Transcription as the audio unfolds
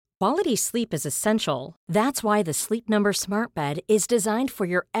Quality sleep is essential. That's why the Sleep Number Smart Bed is designed for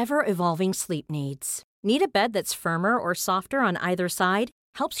your ever-evolving sleep needs. Need a bed that's firmer or softer on either side?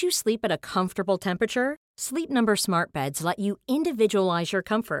 Helps you sleep at a comfortable temperature? Sleep Number Smart Beds let you individualize your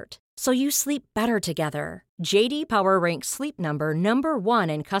comfort, so you sleep better together. J.D. Power ranks Sleep Number number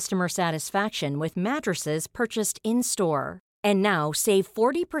one in customer satisfaction with mattresses purchased in-store. And now, save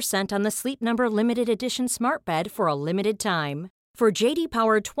 40% on the Sleep Number Limited Edition Smart Bed for a limited time. For J.D.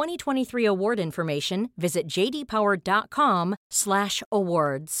 Power 2023 award information, visit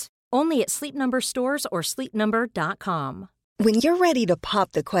jdpower.com/awards. Only at Sleep Number stores or sleepnumber.com. When you're ready to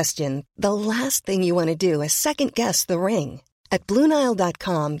pop the question, the last thing you want to do is second-guess the ring. At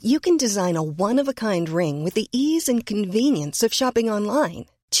BlueNile.com, you can design a one-of-a-kind ring with the ease and convenience of shopping online.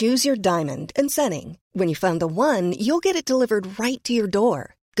 Choose your diamond and setting. When you find the one, you'll get it delivered right to your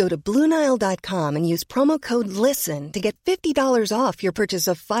door. Go to BlueNile.com and use promo code LISTEN to get $50 off your purchase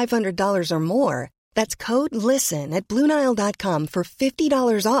of $500 or more. That's code LISTEN at BlueNile.com for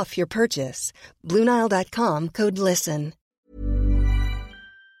 $50 off your purchase. BlueNile.com, code LISTEN.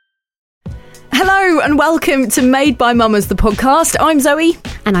 Hello and welcome to Made by Mamas, the podcast. I'm Zoe.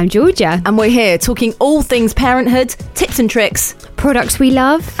 And I'm Georgia. And we're here talking all things parenthood, tips and tricks, products we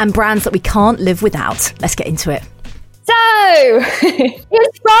love, and brands that we can't live without. Let's get into it. So,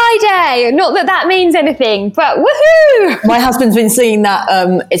 it's Friday. Not that that means anything, but woohoo! My husband's been singing that,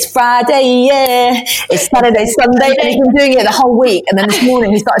 it's Friday, yeah, it's Saturday, Sunday, and he's been doing it the whole week. And then this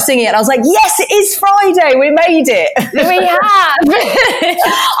morning he started singing it, and I was like, yes, it is Friday, we made it. We have.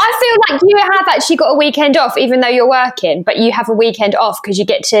 I feel like you have actually got a weekend off, even though you're working, but you have a weekend off because you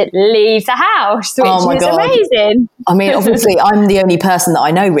get to leave the house, which is amazing. I mean, obviously, I'm the only person that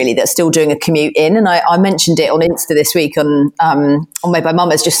I know really that's still doing a commute in, and I mentioned it on Insta this week on Made by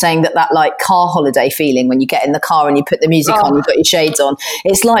Mamas, just saying that like car holiday feeling when you get in the car and you put the music on, you've got your shades on.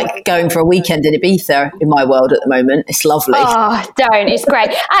 It's like going for a weekend in Ibiza in my world at the moment. It's lovely. Oh, don't. It's great.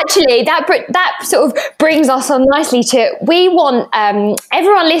 Actually, that sort of brings us on nicely to, we want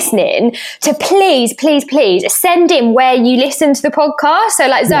everyone listening to please send in where you listen to the podcast. So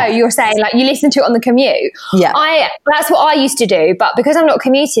like Zoe, you're saying like you listen to it on the commute. Yeah. That's what I used to do, but because I'm not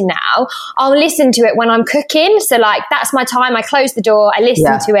commuting now, I'll listen to it when I'm cooking. So like that's my time. I close the door, I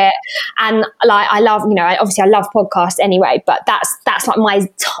listen to it, and like I love, obviously I love podcasts anyway, but that's like my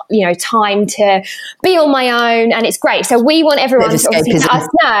time to be on my own, and it's great. So we want everyone to obviously let us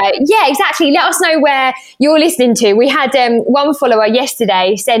know. Yeah, exactly. Let us know where you're listening to. We had one follower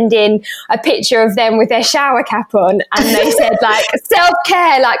yesterday send in a picture of them with their shower cap on, and they said like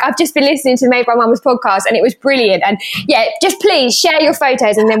self-care, like I've just been listening to the Made by Mamas podcast and it was brilliant. And yeah, just please share your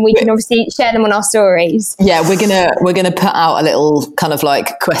photos and then we can obviously share them on our stories. Yeah, we're gonna put out a little kind of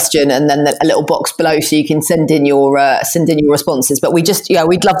like question and then a little box below so you can send in your responses. But we'd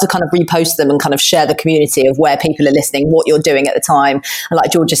love to kind of repost them and kind of share the community of where people are listening, what you're doing at the time. And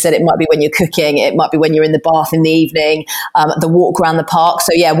like Georgia said, it might be when you're cooking, it might be when you're in the bath in the evening, the walk around the park.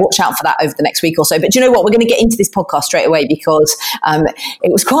 So yeah, watch out for that over the next week or so. But do you know what? We're going to get into this podcast straight away because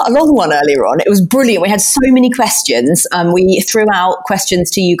it was quite a long one earlier on. It was brilliant. We had so many questions. We threw out questions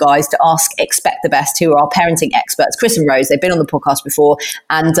to you guys to ask Expect the Best, who are our parenting experts, Chris and Rose. They've been on the podcast before,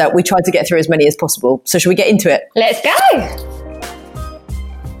 and we tried to get through as many as possible. So should we get into it? Let's go.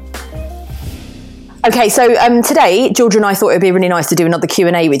 Okay, so today, Georgia and I thought it would be really nice to do another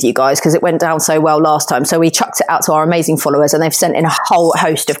Q&A with you guys because it went down so well last time. So we chucked it out to our amazing followers and they've sent in a whole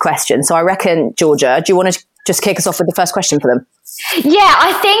host of questions. So I reckon, Georgia, do you want to just kick us off with the first question for them? Yeah,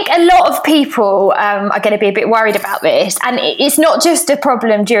 I think a lot of people are going to be a bit worried about this. And it's not just a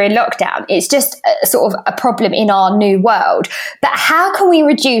problem during lockdown. It's just a sort of a problem in our new world. But how can we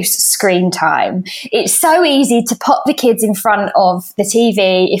reduce screen time? It's so easy to pop the kids in front of the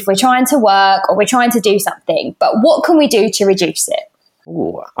TV if we're trying to work or we're trying to do something. But what can we do to reduce it?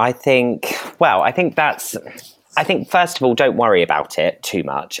 Ooh, I think first of all, don't worry about it too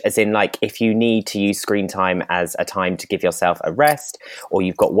much. As in, like, if you need to use screen time as a time to give yourself a rest or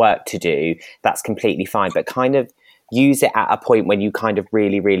you've got work to do, that's completely fine. But kind of use it at a point when you kind of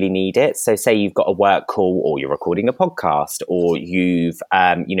really, really need it. So say you've got a work call or you're recording a podcast or you've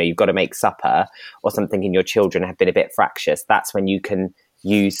got to make supper or something and your children have been a bit fractious. That's when you can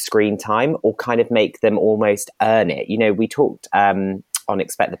use screen time or kind of make them almost earn it. You know, we talked on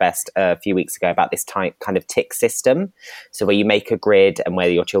Expect the Best a few weeks ago about this kind of tick system. So where you make a grid and where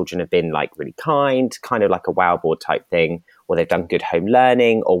your children have been like really kind of like a wow board type thing, or they've done good home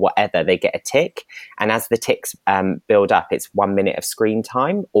learning or whatever, they get a tick. And as the ticks build up, it's 1 minute of screen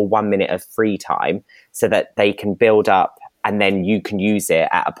time or 1 minute of free time so that they can build up and then you can use it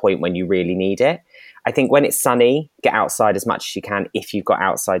at a point when you really need it. I think when it's sunny, get outside as much as you can if you've got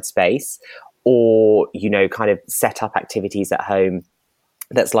outside space, or, you know, kind of set up activities at home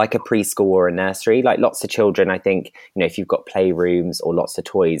that's like a preschool or a nursery. Like lots of children, I think, you know, if you've got playrooms or lots of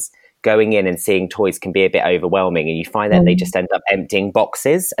toys, going in and seeing toys can be a bit overwhelming, and you find that they just end up emptying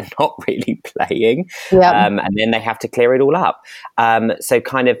boxes and not really playing. And then they have to clear it all up. So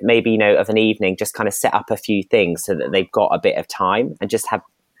kind of maybe, you know, of an evening, just kind of set up a few things so that they've got a bit of time, and just have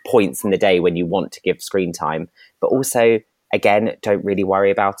points in the day when you want to give screen time. But also, again, don't really worry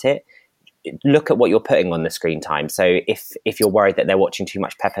about it. Look at what you're putting on the screen time. So if you're worried that they're watching too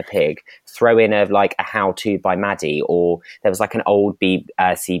much Peppa Pig, throw in a how-to by Maddie, or there was like an old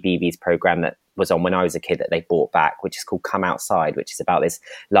CBeebies program that was on when I was a kid that they brought back, which is called Come Outside, which is about this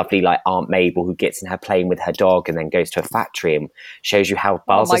lovely like Aunt Mabel who gets in her plane with her dog and then goes to a factory and shows you how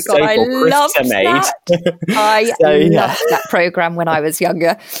bars of soap or crisps are made. I loved that program when I was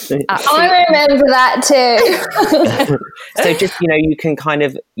younger. Absolutely. I remember that too. So just, you know, you can kind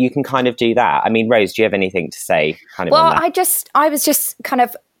of do that. I mean, Rose, do you have anything to say on that? I was just kind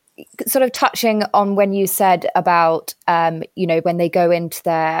of sort of touching on when you said about you know, when they go into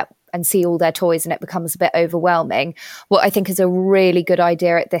their and see all their toys and it becomes a bit overwhelming. What I think is a really good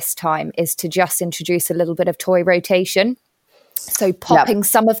idea at this time is to just introduce a little bit of toy rotation. So popping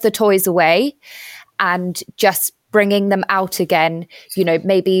some of the toys away and just bringing them out again. You know,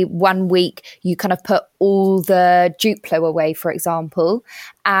 maybe 1 week you kind of put all the Duplo away, for example,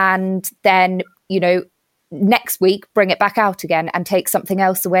 and then, you know, next week bring it back out again and take something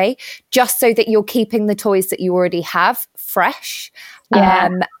else away, just so that you're keeping the toys that you already have fresh.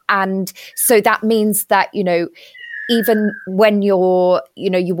 And so that means that, you know, even when you're, you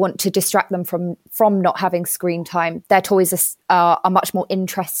know, you want to distract them from not having screen time, their toys are much more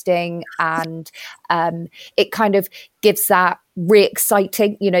interesting, and it kind of gives that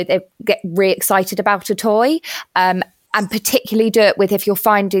re-exciting, you know, they get re-excited about a toy. And particularly do it with if you're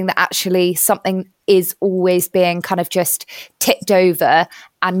finding that actually something is always being kind of just ticked over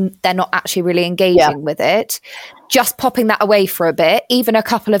and they're not actually really engaging with it. Just popping that away for a bit, even a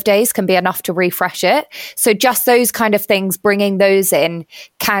couple of days, can be enough to refresh it. So just those kind of things, bringing those in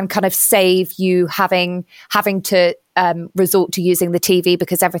can kind of save you having to resort to using the TV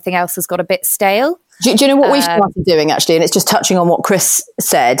because everything else has got a bit stale. Do you know what we've started doing, actually? And it's just touching on what Chris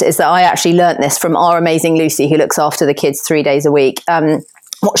said, is that I actually learnt this from our amazing Lucy, who looks after the kids 3 days a week.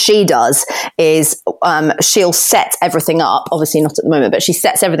 What she does is she'll set everything up, obviously not at the moment, but she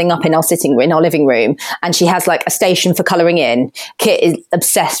sets everything up in our living room, and she has like a station for colouring in. Kit is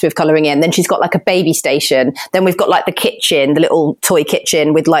obsessed with colouring in. Then she's got like a baby station. Then we've got like the kitchen, the little toy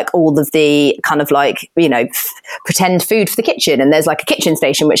kitchen with like all of the kind of like, you know, pretend food for the kitchen. And there's like a kitchen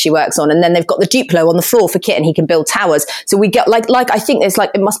station which she works on. And then they've got the Duplo on the floor for Kit, and he can build towers. So we get like I think there's like,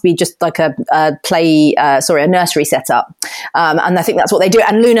 it must be just like a nursery setup. And I think that's what they do.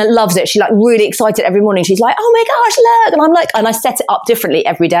 And Luna loves it. She's like really excited every morning. She's like, oh my gosh, look. And I'm like, and I set it up differently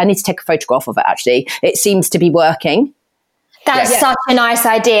every day. I need to take a photograph of it, actually. It seems to be working. That's such a nice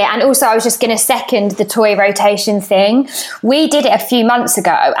idea. And also, I was just going to second the toy rotation thing. We did it a few months ago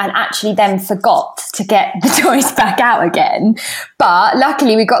and actually then forgot to get the toys back out again. But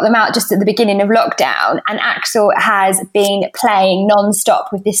luckily, we got them out just at the beginning of lockdown. And Axel has been playing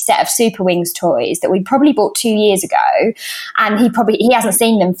non-stop with this set of Super Wings toys that we probably bought 2 years ago. And he hasn't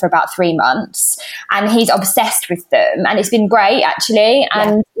seen them for about 3 months. And he's obsessed with them. And it's been great, actually.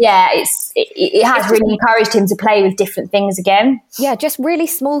 And it has really encouraged him to play with different things again. Yeah, just really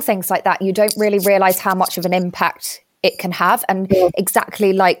small things like that. You don't really realise how much of an impact it can have. And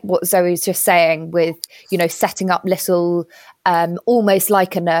exactly like what Zoe was just saying with, you know, setting up little, almost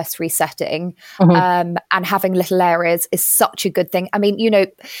like a nursery setting, and having little areas is such a good thing. I mean, you know,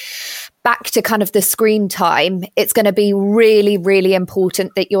 back to kind of the screen time, it's going to be really, really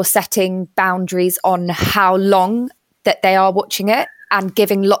important that you're setting boundaries on how long that they are watching it, and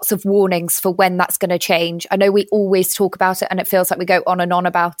giving lots of warnings for when that's going to change. I know we always talk about it and it feels like we go on and on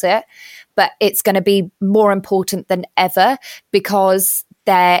about it, but it's going to be more important than ever because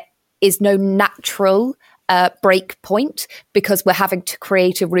there is no natural break point, because we're having to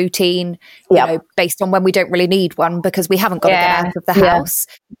create a routine, you know, based on when we don't really need one because we haven't got to get out of the house.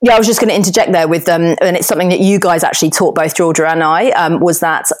 Yeah, I was just going to interject there with, and it's something that you guys actually taught both Georgia and I, was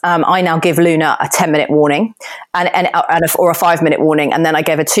that I now give Luna a 10-minute warning or a 5-minute warning, and then I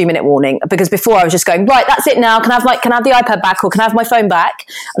gave a 2-minute warning, because before I was just going, right, that's it now. Can I have the iPad back, or can I have my phone back?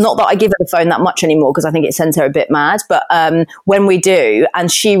 Not that I give her the phone that much anymore because I think it sends her a bit mad, but when we do,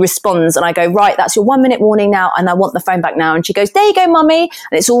 and she responds, and I go, right, that's your 1-minute warning. happening now? And I want the phone back now. And she goes, there you go, mummy.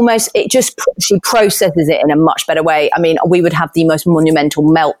 And it's almost, she processes it in a much better way. I mean, we would have the most monumental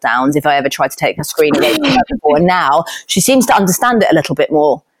meltdowns if I ever tried to take her screen away from her before. And now she seems to understand it a little bit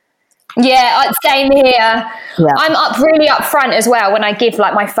more. Yeah, same here. Yeah. I'm really upfront as well when I give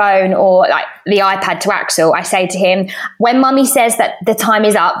like my phone or like the iPad to Axel. I say to him, when mummy says that the time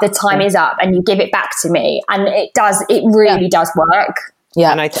is up, the time is up, and you give it back to me. And it really does work.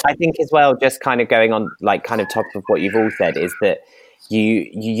 Yeah. And I think as well, just kind of going on like kind of top of what you've all said, is that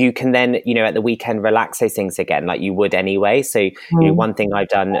you can then, you know, at the weekend relax those things again like you would anyway. So you know, one thing I've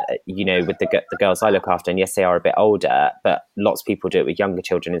done, you know, with the girls I look after, and yes, they are a bit older, but lots of people do it with younger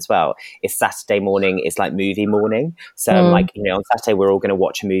children as well, is Saturday morning is like movie morning. So I'm like, you know, on Saturday we're all going to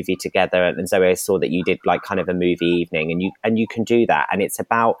watch a movie together, and Zoe saw that you did like kind of a movie evening, and you can do that. And it's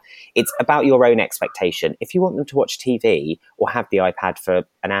about your own expectation. If you want them to watch TV or have the iPad for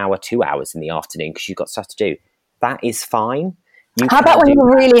an hour, 2 hours in the afternoon because you've got stuff to do, that is fine. How about when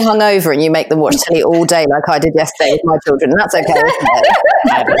you're really hungover and you make them watch telly all day like I did yesterday with my children? That's okay, isn't it?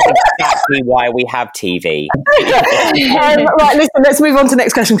 That's exactly why we have TV. Right, listen, let's move on to the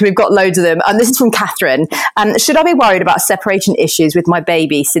next question because we've got loads of them. And this is from Catherine. Should I be worried about separation issues with my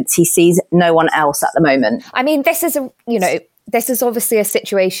baby since he sees no one else at the moment? I mean, this is obviously a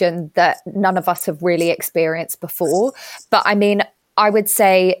situation that none of us have really experienced before. But I mean, I would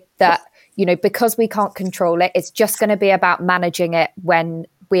say that, you know, because we can't control it, it's just going to be about managing it when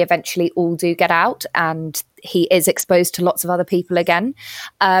we eventually all do get out and he is exposed to lots of other people again.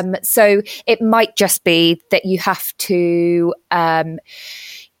 So it might just be that you have to,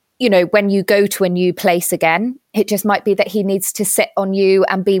 you know, when you go to a new place again, it just might be that he needs to sit on you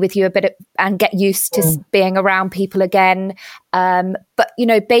and be with you a bit and get used to being around people again. But, you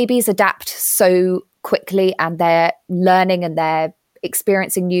know, babies adapt so quickly and they're learning and they're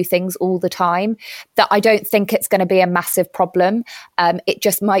experiencing new things all the time that I don't think it's going to be a massive problem. It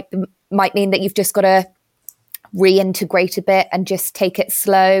just might mean that you've just got to reintegrate a bit and just take it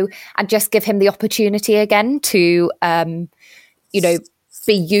slow and just give him the opportunity again to, you know,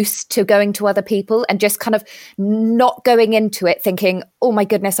 be used to going to other people and just kind of not going into it thinking, oh my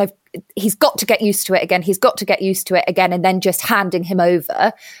goodness, he's got to get used to it again. He's got to get used to it again. And then just handing him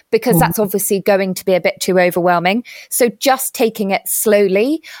over because that's obviously going to be a bit too overwhelming. So just taking it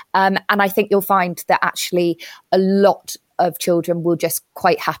slowly. And I think you'll find that actually a lot of children will just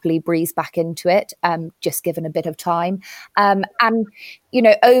quite happily breeze back into it, just given a bit of time. And, you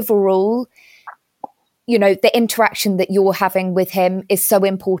know, overall, you know, the interaction that you're having with him is so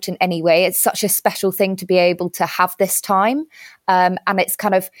important anyway. It's such a special thing to be able to have this time. And it's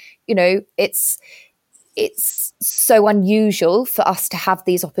kind of, you know, it's so unusual for us to have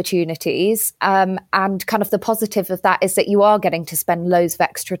these opportunities. And kind of the positive of that is that you are getting to spend loads of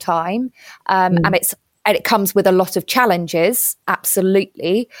extra time. And it comes with a lot of challenges,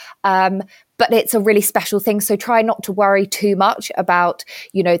 absolutely. But it's a really special thing. So try not to worry too much about,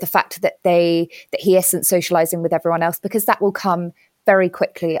 you know, the fact that he isn't socializing with everyone else, because that will come very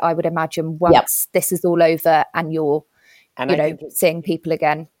quickly, I would imagine, once this is all over and you're, seeing people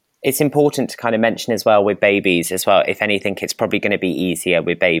again. It's important to kind of mention as well with babies as well, if anything, it's probably going to be easier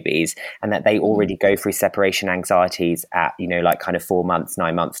with babies, and that they already go through separation anxieties at, you know, like kind of 4 months,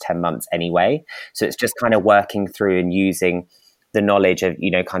 9 months, 10 months anyway. So it's just kind of working through and using the knowledge of,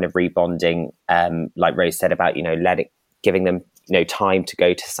 you know, kind of rebonding, like Rose said about, you know, giving them, you know, time to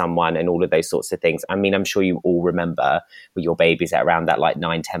go to someone and all of those sorts of things. I mean, I'm sure you all remember with your babies at around that like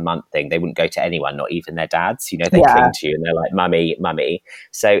 9-10 month thing, they wouldn't go to anyone, not even their dads, you know, they cling to you and they're like, mummy.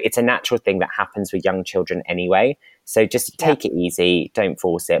 So it's a natural thing that happens with young children anyway. So just take it easy, don't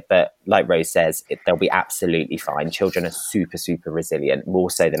force it. But like Rose says, they'll be absolutely fine. Children are super, super resilient, more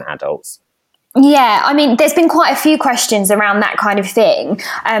so than adults. Yeah, I mean, there's been quite a few questions around that kind of thing.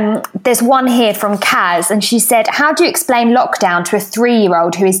 There's one here from Kaz, and she said, how do you explain lockdown to a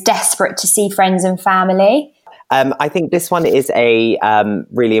 3-year-old who is desperate to see friends and family? I think this one is a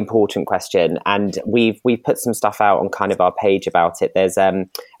really important question, and we've put some stuff out on kind of our page about it. There's a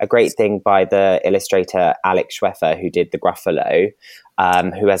great thing by the illustrator Alex Schweffer, who did the Gruffalo,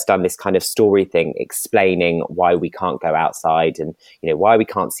 who has done this kind of story thing explaining why we can't go outside and, you know, why we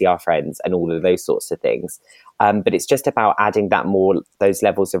can't see our friends and all of those sorts of things. But it's just about adding those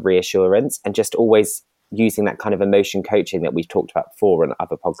levels of reassurance and just always using that kind of emotion coaching that we've talked about before on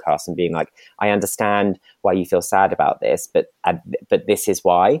other podcasts and being like, I understand why you feel sad about this, but this is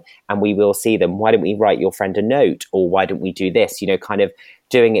why, and we will see them. Why don't we write your friend a note, or why don't we do this? You know, kind of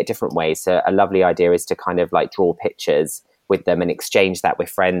doing it different ways. So a lovely idea is to kind of like draw pictures with them and exchange that with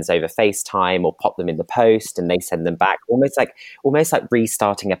friends over FaceTime, or pop them in the post and they send them back, almost like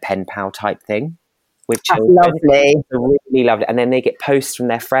restarting a pen pal type thing with children. That's lovely. It's really lovely. And then they get posts from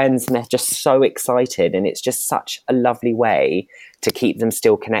their friends and they're just so excited. And it's just such a lovely way to keep them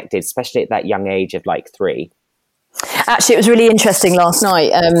still connected, especially at that young age of like 3. Actually, it was really interesting last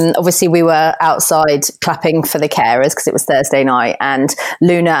night. Obviously, we were outside clapping for the carers because it was Thursday night, and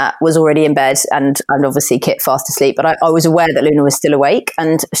Luna was already in bed, and obviously Kit fast asleep. But I was aware that Luna was still awake,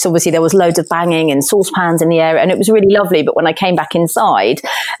 and so obviously there was loads of banging and saucepans in the area, and it was really lovely. But when I came back inside,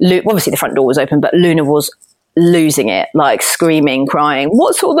 obviously the front door was open, but Luna was losing it, like screaming, crying,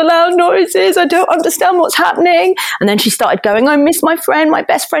 what's all the loud noises? I don't understand what's happening. And then she started going, I miss my friend, my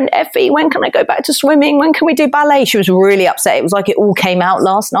best friend Effie. When can I go back to swimming? When can we do ballet? She was really upset. It was like it all came out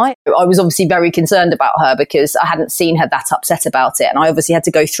last night. I was obviously very concerned about her because I hadn't seen her that upset about it. And I obviously had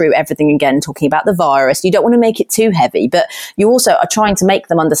to go through everything again, talking about the virus. You don't want to make it too heavy, but you also are trying to make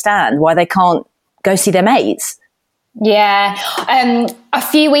them understand why they can't go see their mates. Yeah. A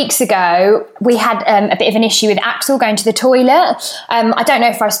few weeks ago, we had a bit of an issue with Axel going to the toilet. I don't know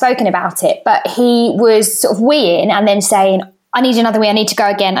if I've spoken about it, but he was sort of weeing and then saying, I need another wee, I need to go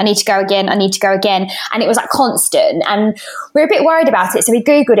again, I need to go again, I need to go again. And it was like constant. And we were a bit worried about it. So we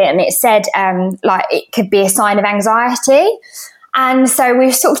Googled it and it said like it could be a sign of anxiety. And so we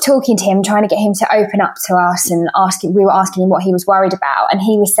were sort of talking to him, trying to get him to open up to us and we were asking him what he was worried about. And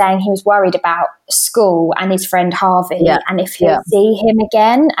he was saying he was worried about school and his friend Harvey and if he'll see him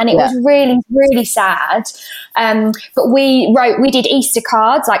again. And it was really, really sad. But we did Easter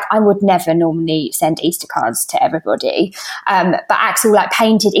cards. Like I would never normally send Easter cards to everybody. But Axel like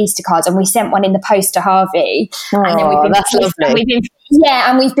painted Easter cards and we sent one in the post to Harvey. Oh, and then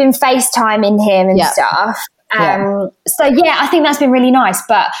we've been FaceTiming him and stuff. So I think that's been really nice,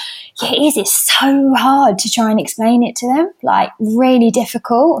 but it's so hard to try and explain it to them, like really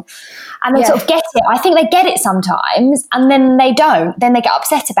difficult, and they sort of get it. I think they get it sometimes and then they don't, then they get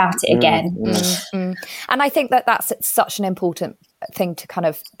upset about it again. And I think that that's such an important thing to kind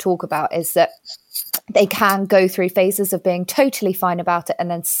of talk about, is that they can go through phases of being totally fine about it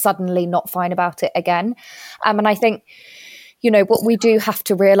and then suddenly not fine about it again. And I think, what we do have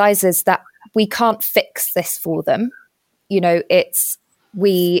to realize is that we can't fix this for them. It's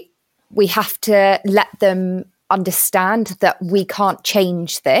we have to let them understand that we can't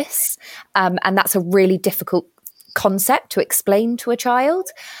change this. And that's a really difficult concept to explain to a child.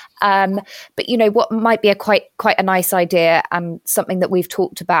 But what might be a quite a nice idea and something that we've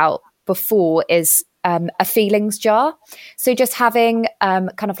talked about before is a feelings jar. So just having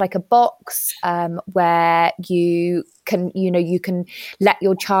kind of like a box where you can let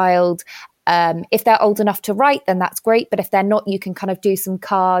your child, if they're old enough to write, then that's great. But if they're not, you can kind of do some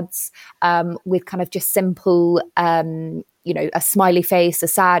cards with kind of just simple, a smiley face, a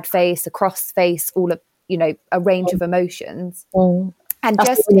sad face, a cross face, all of, a range of emotions. And that's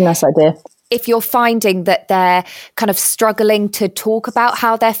just a really nice idea. If you're finding that they're kind of struggling to talk about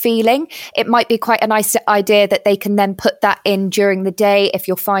how they're feeling, it might be quite a nice idea that they can then put that in during the day. If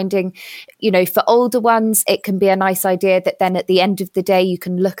you're finding, for older ones, it can be a nice idea that then at the end of the day, you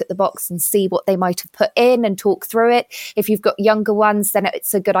can look at the box and see what they might have put in and talk through it. If you've got younger ones, then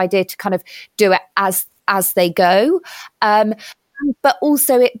it's a good idea to kind of do it as they go. But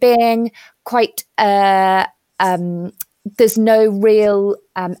also it being quite, there's no real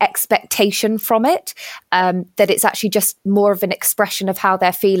expectation from it, that it's actually just more of an expression of how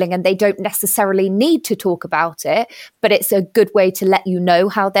they're feeling, and they don't necessarily need to talk about it, but it's a good way to let you know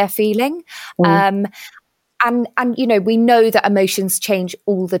how they're feeling. And we know that emotions change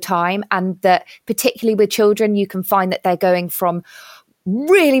all the time, and that particularly with children, you can find that they're going from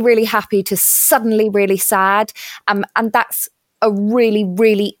really, really happy to suddenly really sad. And that's a really,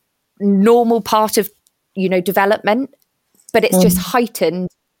 really normal part of, development. But it's just heightened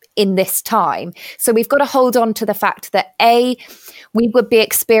in this time. So we've got to hold on to the fact that we would be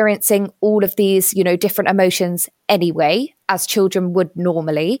experiencing all of these, different emotions anyway, as children would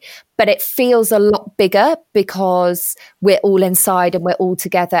normally, but it feels a lot bigger because we're all inside and we're all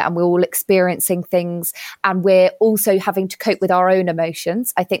together and we're all experiencing things, and we're also having to cope with our own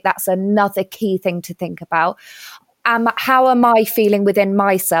emotions. I think that's another key thing to think about. How am I feeling within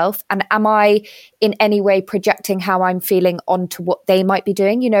myself? And am I in any way projecting how I'm feeling onto what they might be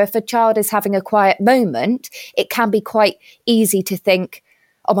doing? If a child is having a quiet moment, it can be quite easy to think,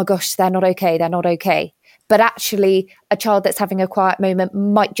 oh my gosh, they're not okay, they're not okay. But actually, a child that's having a quiet moment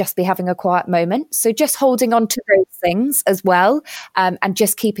might just be having a quiet moment. So just holding on to those things as well, and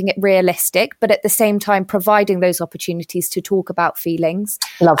just keeping it realistic, but at the same time, providing those opportunities to talk about feelings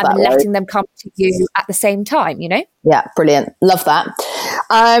and letting them come to you at the same time, Yeah, brilliant. Love that.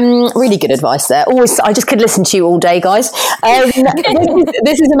 Really good advice there. Always, I just could listen to you all day, guys.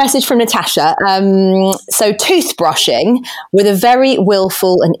 This is a message from Natasha. So, toothbrushing with a very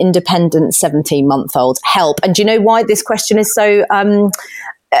willful and independent 17-month-old. Help. And do you know why this question is so... I'm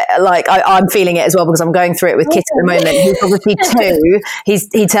feeling it as well, because I'm going through it with Kit at the moment. He's obviously 2.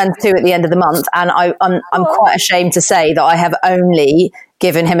 He turns 2 at the end of the month, and I'm quite ashamed to say that I have only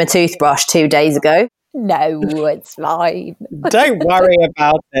given him a toothbrush 2 days ago. No, it's fine. Don't worry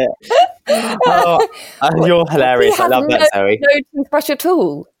about it. Oh, you're hilarious. I love that, Zoe. No toothbrush at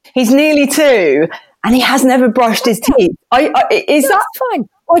all. He's nearly 2, and he has never brushed his teeth. Is that fine?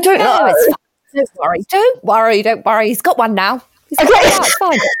 I don't know. It's fine. Don't worry. He's got one now. Okay. It's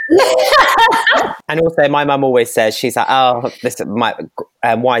fine. And also, my mum always says, she's like, oh, this is my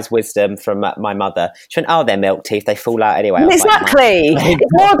wise wisdom from my mother. She went, oh, they're milk teeth, they fall out anyway. Exactly.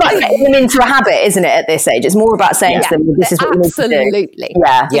 It's more about getting them into a habit, isn't it, at this age? It's more about saying to them, this is what you need to do. Absolutely.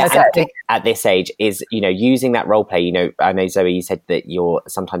 Yeah, exactly. At this age is, using that role play. I know, Zoe, you said that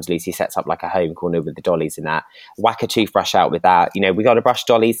sometimes Lucy sets up like a home corner with the dollies and that. Whack a toothbrush out with that. We got to brush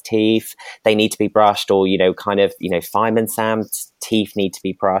Dolly's teeth. They need to be brushed, or, Fireman Sam's teeth need to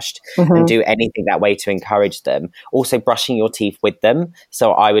be brushed, and do anything that way to encourage them. Also, brushing your teeth with them.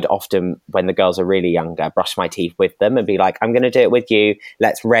 So I would often, when the girls are really younger, brush my teeth with them and be like, I'm going to do it with you.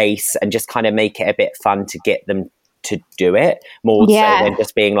 Let's race, and just kind of make it a bit fun to get them to do it more so than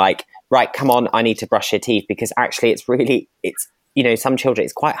just being like, right, come on, I need to brush your teeth, because actually it's some children,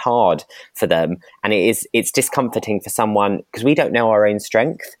 it's quite hard for them, and it's discomforting for someone, because we don't know our own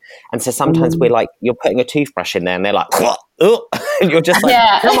strength. And so sometimes we're like, you're putting a toothbrush in there and they're like, and you're just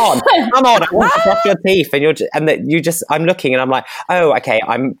like, come on, I want to brush your teeth. And I'm looking and I'm like, oh, okay,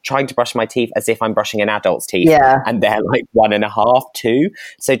 I'm trying to brush my teeth as if I'm brushing an adult's teeth. Yeah. And they're like 1.5, 2.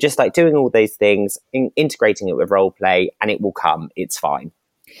 So just like doing all those things, integrating it with role play, and it will come. It's fine.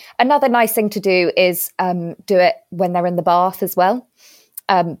 Another nice thing to do is do it when they're in the bath as well,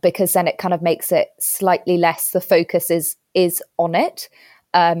 because then it kind of makes it slightly less, the focus is on it,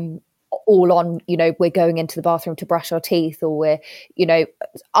 all on, we're going into the bathroom to brush our teeth, or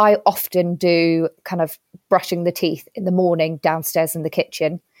I often do kind of brushing the teeth in the morning downstairs in the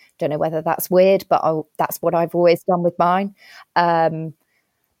kitchen. Don't know whether that's weird, but that's what I've always done with mine. And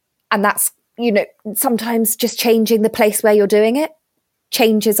that's, sometimes just changing the place where you're doing it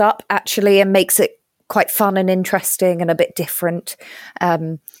changes up actually and makes it quite fun and interesting and a bit different,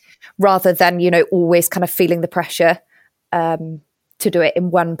 rather than always kind of feeling the pressure to do it in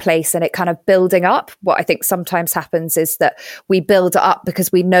one place and it kind of building up. What I think sometimes happens is that we build it up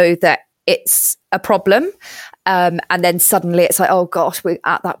because we know that it's a problem, and then suddenly it's like, oh gosh, we're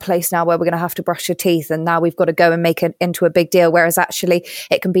at that place now where we're going to have to brush your teeth, and now we've got to go and make it into a big deal. Whereas actually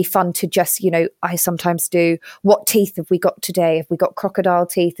it can be fun to just, I sometimes do, what teeth have we got today? Have we got crocodile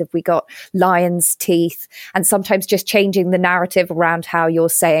teeth? Have we got lion's teeth? And sometimes just changing the narrative around how you're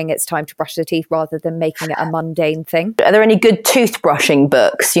saying it's time to brush the teeth rather than making it a mundane thing. Are there any good toothbrushing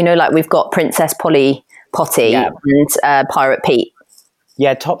books? Like we've got Princess Polly Potty and Pirate Pete.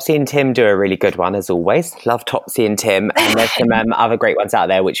 Yeah, Topsy and Tim do a really good one, as always. Love Topsy and Tim. And there's some other great ones out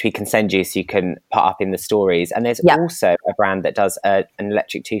there which we can send you so you can put up in the stories. And there's also a brand that does an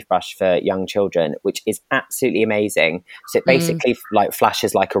electric toothbrush for young children, which is absolutely amazing. So it basically like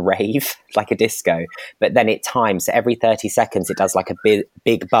flashes like a rave, like a disco, but then it times. So every 30 seconds it does like a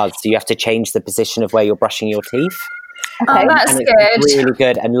big buzz. So you have to change the position of where you're brushing your teeth. Okay. Oh, that's good. Really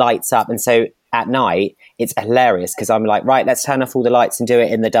good, and lights up. And so at night, it's hilarious because I'm like, right, let's turn off all the lights and do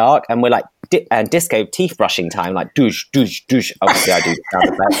it in the dark. And we're like, disco teeth brushing time, like douche, douche, douche. Obviously, I do the sound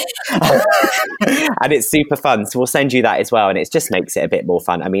effect. And it's super fun. So we'll send you that as well. And it just makes it a bit more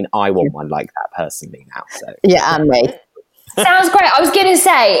fun. I mean, I want one like that personally now. So yeah, and me. Sounds great. I was going to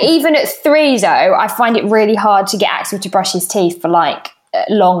say, even at 3, though, I find it really hard to get Axel to brush his teeth for like a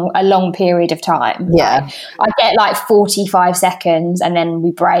long period of time. Yeah. I get like 45 seconds and then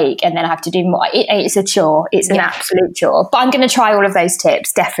we break and then I have to do more. It's a chore. It's an absolute chore. But I'm going to try all of those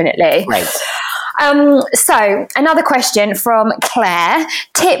tips, definitely. Great. So another question from Claire.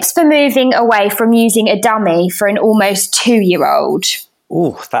 Tips for moving away from using a dummy for an almost 2-year-old.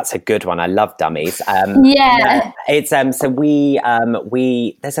 Oh, that's a good one. I love dummies. It's so we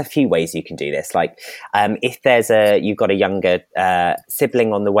there's a few ways you can do this. Like if you've got a younger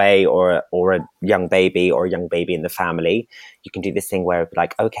sibling on the way, or a young baby in the family, you can do this thing where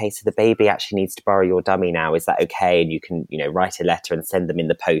like, okay, so the baby actually needs to borrow your dummy now. Is that okay? And you can write a letter and send them in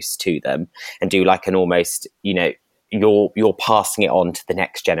the post to them, and do like an almost you're passing it on to the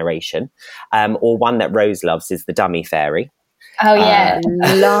next generation. Or one that Rose loves is the dummy fairy. Oh yeah,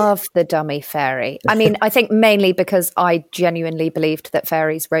 love the dummy fairy. I mean, I think mainly because I genuinely believed that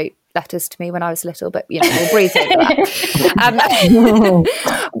fairies wrote letters to me when I was little, but we'll breeze over that.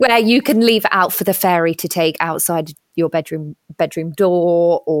 Where you can leave it out for the fairy to take outside your bedroom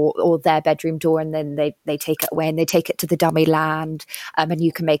door or their bedroom door, and then they take it away and they take it to the dummy land, and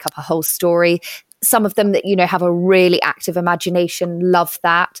you can make up a whole story. Some of them that have a really active imagination love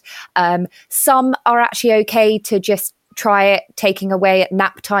that. Some are actually okay to just try it taking away at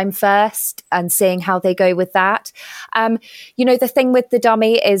nap time first and seeing how they go with that. The thing with the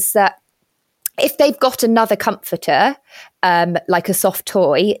dummy is that if they've got another comforter, like a soft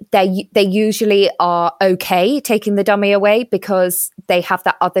toy, they usually are okay taking the dummy away because they have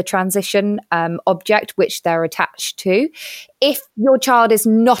that other transition object which they're attached to. If your child is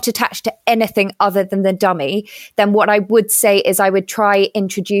not attached to anything other than the dummy, then what I would say is I would try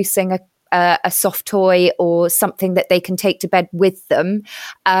introducing a soft toy or something that they can take to bed with them.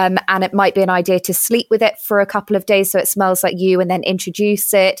 And it might be an idea to sleep with it for a couple of days so it smells like you, and then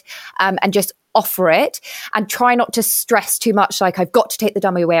introduce it and just offer it, and try not to stress too much, like I've got to take the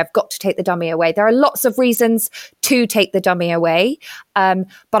dummy away, I've got to take the dummy away. There are lots of reasons to take the dummy away, but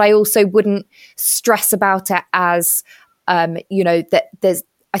I also wouldn't stress about it as that there's,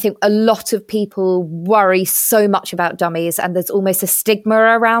 I think a lot of people worry so much about dummies and there's almost a stigma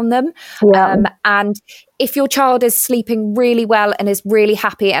around them. Yeah. And if your child is sleeping really well and is really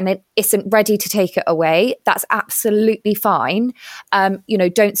happy and it isn't ready to take it away, that's absolutely fine.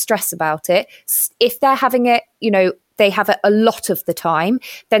 Don't stress about it. If they're having it, they have it a lot of the time,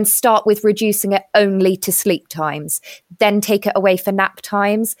 then start with reducing it only to sleep times, then take it away for nap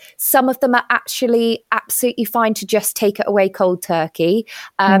times. Some of them are actually absolutely fine to just take it away cold turkey,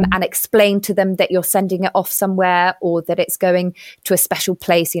 and explain to them that you're sending it off somewhere or that it's going to a special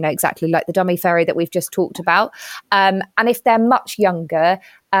place, exactly like the dummy fairy that we've just talked about. And if they're much younger,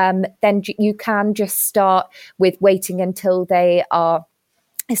 then you can just start with waiting until they are.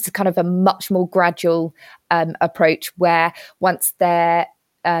 It's kind of a much more gradual approach where once they're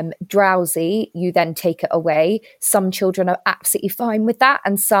drowsy, you then take it away. Some children are absolutely fine with that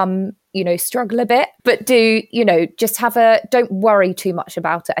and some, struggle a bit, but just don't worry too much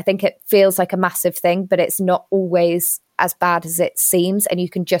about it. I think it feels like a massive thing, but it's not always as bad as it seems. And you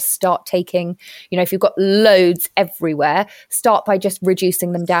can just start taking, if you've got loads everywhere, start by just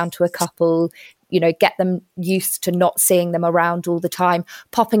reducing them down to a couple. Get them used to not seeing them around all the time,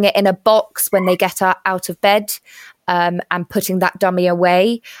 popping it in a box when they get out of bed, and putting that dummy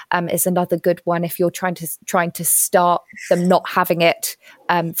away is another good one if you're trying to start them not having it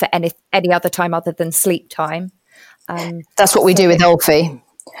for any other time other than sleep time. That's what we do with Alfie.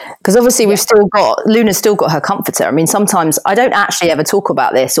 Because obviously Luna's still got her comforter. I mean, sometimes I don't actually ever talk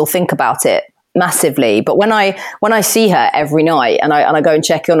about this or think about it massively, but when I see her every night and I go and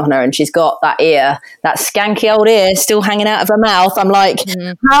check on her and she's got that skanky old ear still hanging out of her mouth, I'm like,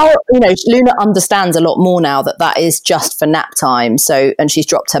 how Luna understands a lot more now that is just for nap time. So, and she's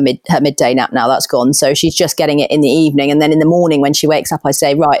dropped her midday nap now, that's gone, so she's just getting it in the evening, and then in the morning when she wakes up I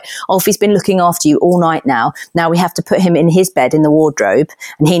say, right, Alfie's been looking after you all night now we have to put him in his bed in the wardrobe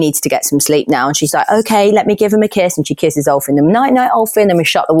and he needs to get some sleep now. And she's like, okay, let me give him a kiss, and she kisses Alfie and then night Alfie, and then we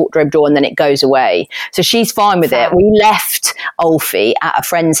shut the wardrobe door and then it goes away. So she's fine with it. We left Alfie at a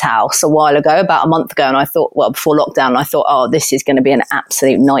friend's house a while ago, about a month ago, and I thought, before lockdown, I thought, oh, this is going to be an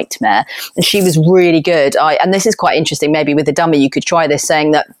absolute nightmare. And she was really good. And this is quite interesting. Maybe with the dummy, you could try this,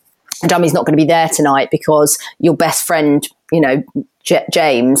 saying that the dummy's not going to be there tonight because your best friend,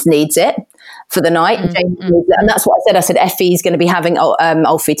 James needs it for the night. And that's what I said. I said, Effie's going to be having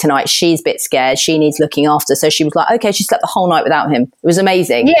Alfie tonight. She's a bit scared. She needs looking after. So she was like, okay, she slept the whole night without him. It was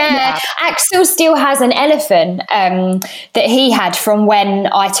amazing. Yeah. Axel still has an elephant that he had from when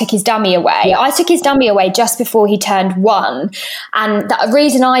I took his dummy away. Yeah. I took his dummy away just before he turned 1. And the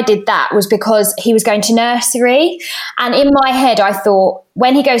reason I did that was because he was going to nursery. And in my head, I thought,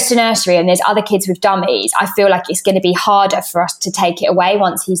 when he goes to nursery and there's other kids with dummies, I feel like it's going to be harder for us to take it away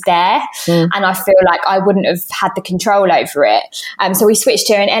once he's there. And I feel like I wouldn't have had the control over it. So we switched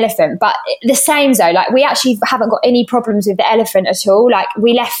to an elephant. But the same though, like we actually haven't got any problems with the elephant at all. Like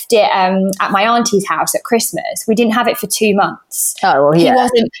we left it at my auntie's house at Christmas. We didn't have it for 2 months. Oh, well, yeah.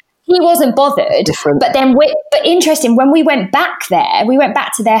 He wasn't bothered. Different. But then, but interesting, when we went back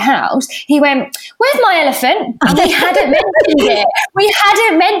to their house, he went, "Where's my elephant?" And we hadn't mentioned it. We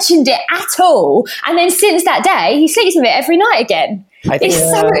hadn't mentioned it at all. And then since that day, he sleeps with it every night again. I think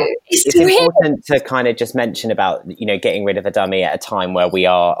it's important to kind of just mention about, getting rid of a dummy at a time where we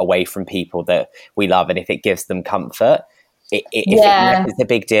are away from people that we love, and if it gives them comfort. If it's a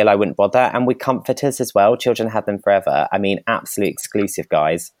big deal, I wouldn't bother. And with comforters as well, children have them forever. I mean, absolute exclusive,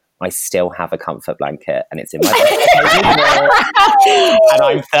 guys. I still have a comfort blanket and it's in my bed. And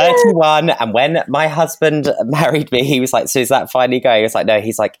I'm 31. And when my husband married me, he was like, so is that finally going? I was like, no.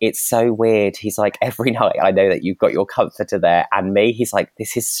 He's like, it's so weird. He's like, every night I know that you've got your comforter there and me. He's like,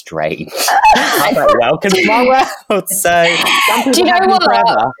 this is strange. I'm like, welcome to my world. So do you know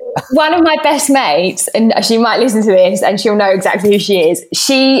what? One of my best mates, and she might listen to this and she'll know exactly who she is.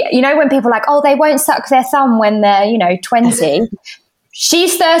 She, you know, when people are like, oh, they won't suck their thumb when they're, 20.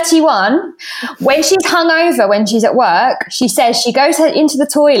 She's 31. When she's hungover, when she's at work, she says she goes into the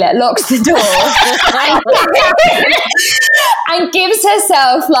toilet, locks the door, and gives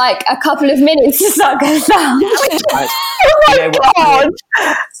herself like a couple of minutes to suck her thumb.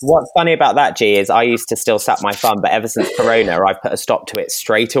 What's funny about that, G, is I used to still suck my thumb, but ever since Corona, I've put a stop to it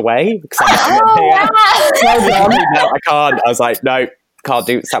straight away. Because I'm I can't. I was like, no,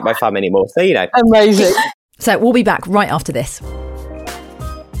 can't suck my thumb anymore. So, Amazing. So we'll be back right after this.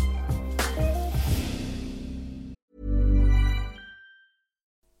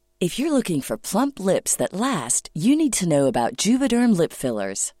 If you're looking for plump lips that last, you need to know about Juvederm lip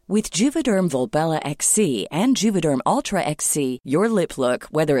fillers. With Juvederm Volbella XC and Juvederm Ultra XC, your lip look,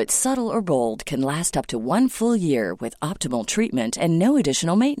 whether it's subtle or bold, can last up to 1 full year with optimal treatment and no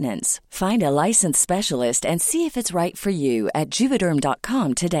additional maintenance. Find a licensed specialist and see if it's right for you at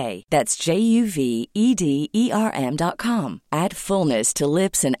Juvederm.com today. That's JUVEDERM.com. Add fullness to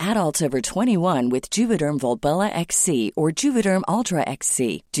lips in adults over 21 with Juvederm Volbella XC or Juvederm Ultra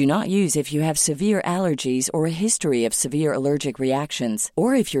XC. Do not use if you have severe allergies or a history of severe allergic reactions,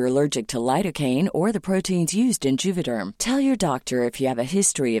 or if you're allergic to lidocaine or the proteins used in Juvederm. Tell your doctor if you have a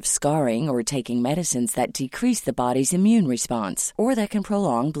history of scarring or taking medicines that decrease the body's immune response or that can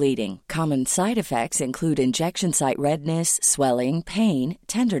prolong bleeding. Common side effects include injection site redness, swelling, pain,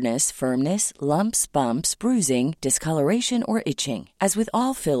 tenderness, firmness, lumps, bumps, bruising, discoloration, or itching. As with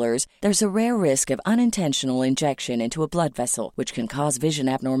all fillers, there's a rare risk of unintentional injection into a blood vessel, which can cause vision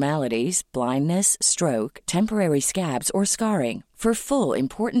abnormalities, blindness, stroke, temporary scabs, or scarring. For full,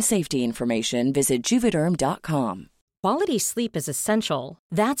 important safety information, visit Juvederm.com. Quality sleep is essential.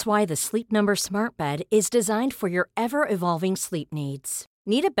 That's why the Sleep Number Smart Bed is designed for your ever-evolving sleep needs.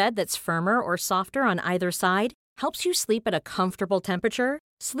 Need a bed that's firmer or softer on either side? Helps you sleep at a comfortable temperature?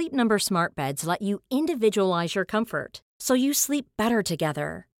 Sleep Number Smart Beds let you individualize your comfort, so you sleep better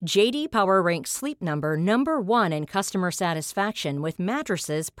together. J.D. Power ranks Sleep Number #1 in customer satisfaction with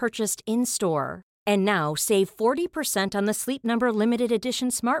mattresses purchased in-store. And now, save 40% on the Sleep Number Limited Edition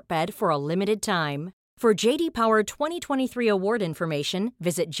Smart Bed for a limited time. For J.D. Power 2023 award information,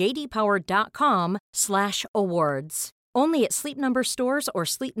 visit jdpower.com/awards. Only at Sleep Number stores or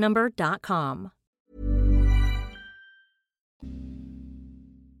sleepnumber.com.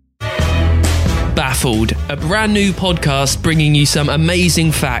 Baffled, a brand new podcast bringing you some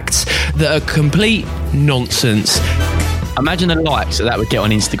amazing facts that are complete nonsense. Imagine the likes that would get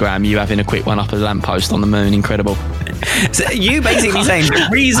on Instagram, you having a quick one up a lamppost on the moon. Incredible. So you basically saying the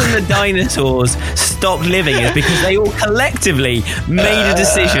reason the dinosaurs stopped living is because they all collectively made a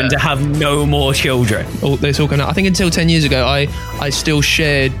decision to have no more children. They're talking. I think until 10 years ago, I still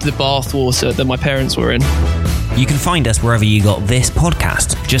shared the bathwater that my parents were in. You can find us wherever you got this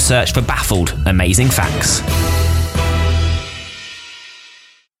podcast. Just search for Baffled Amazing Facts.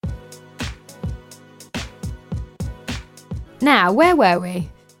 Now, where were we?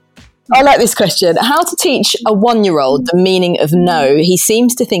 I like this question. How to teach a 1-year-old the meaning of no? He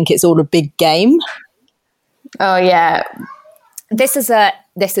seems to think it's all a big game. Oh, yeah. This is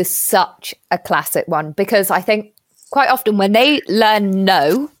such a classic one, because I think quite often when they learn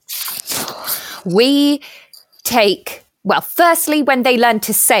no, we take, well, firstly, when they learn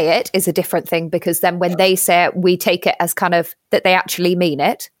to say it is a different thing, because then when they say it, we take it as kind of that they actually mean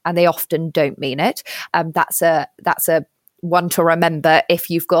it, and they often don't mean it. That's a one to remember if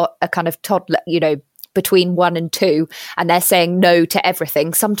you've got a kind of toddler, between 1 and 2, and they're saying no to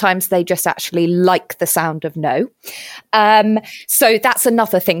everything. Sometimes they just actually like the sound of no. So that's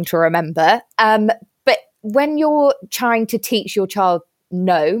another thing to remember. But when you're trying to teach your child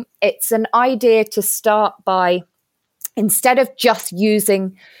no, it's an idea to start by, instead of just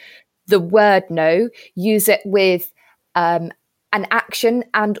using the word no, use it with an action,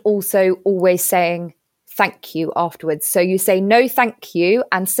 and also always saying thank you afterwards. So you say no, thank you,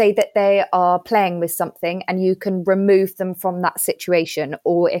 and say that they are playing with something and you can remove them from that situation.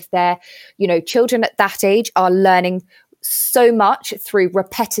 Or if they're, children at that age are learning so much through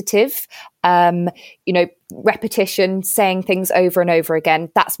repetitive, repetition, saying things over and over again.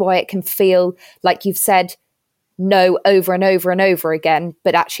 That's why it can feel like you've said no over and over and over again,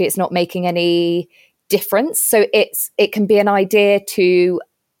 but actually it's not making any difference. So it can be an idea to,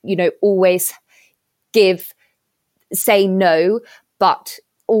 always say no, but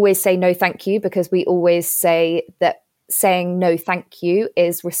always say no thank you, because we always say that saying no thank you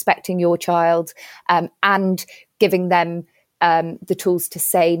is respecting your child, and giving them the tools to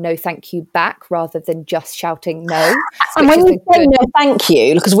say no thank you back rather than just shouting no. And when you say no thank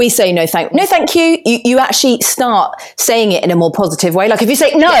you, because we say no thank you, you actually start saying it in a more positive way. Like if you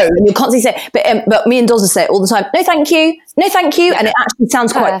say no, and you constantly say, but me and Dawson say it all the time, no thank you, and it actually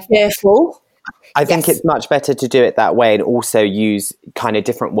sounds quite fearful. I think it's much better to do it that way, and also use kind of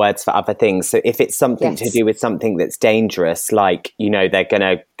different words for other things. So if it's something to do with something that's dangerous, like, they're going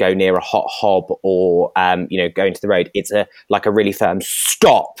to go near a hot hob or, go into the road, it's a really firm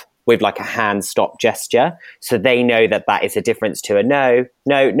stop with like a hand stop gesture. So they know that is a difference to a no,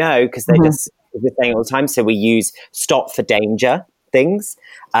 because they're saying it all the time. So we use stop for danger things,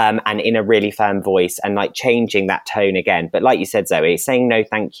 and in a really firm voice, and like changing that tone again. But like you said, Zoe, saying no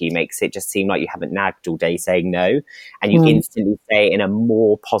thank you makes it just seem like you haven't nagged all day saying no, and you instantly say it in a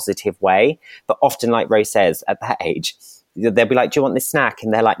more positive way. But often, like Rose says, at that age, they'll be like, do you want this snack?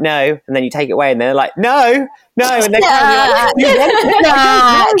 And they're like, no. And then you take it away and they're like, no. And they're like, you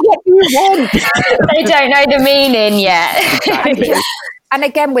want? They don't know the meaning yet. Exactly. And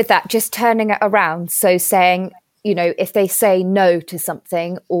again, with that, just turning it around. So saying, if they say no to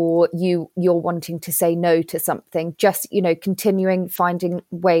something, or you're wanting to say no to something, just, continuing finding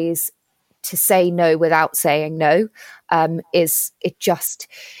ways to say no without saying no,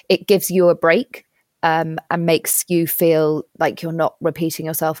 it gives you a break, and makes you feel like you're not repeating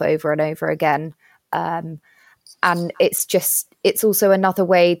yourself over and over again. And it's also another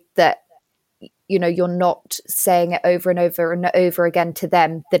way that, you're not saying it over and over and over again to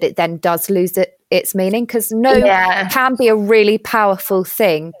them, that it then does lose its meaning, because no can be a really powerful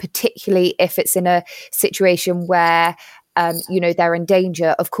thing, particularly if it's in a situation where they're in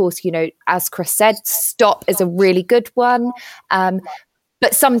danger. Of course, as Chris said, stop is a really good one,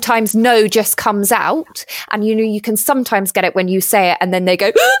 but sometimes no just comes out, and you can sometimes get it when you say it and then they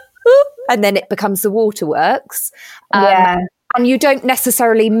go and then it becomes the waterworks. And you don't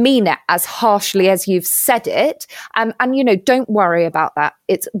necessarily mean it as harshly as you've said it. And don't worry about that.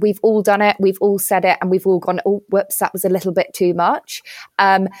 We've all done it. We've all said it, and we've all gone, oh, whoops, that was a little bit too much.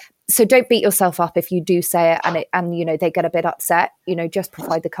 So don't beat yourself up if you do say it and they get a bit upset. Just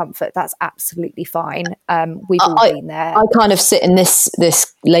provide the comfort. That's absolutely fine. We've all been there. I kind of sit in this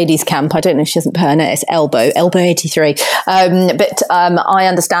ladies' camp. I don't know if she doesn't put her name. It's Elbow 83. But I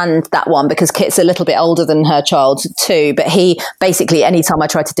understand that one, because Kit's a little bit older than her child too. But he basically, anytime I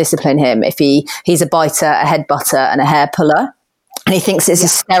try to discipline him, if he's a biter, a head butter, and a hair puller, and he thinks it's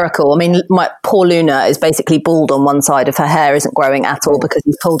hysterical. I mean, my poor Luna is basically bald on one side. Of her hair isn't growing at all because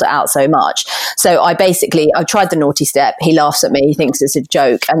he's pulled it out so much. So I tried the naughty step. He laughs at me. He thinks it's a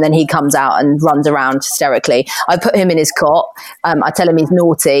joke. And then he comes out and runs around hysterically. I put him in his cot. I tell him he's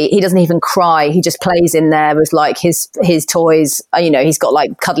naughty. He doesn't even cry. He just plays in there with like his toys. He's got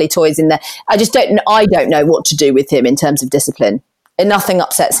like cuddly toys in there. I don't know what to do with him in terms of discipline. And nothing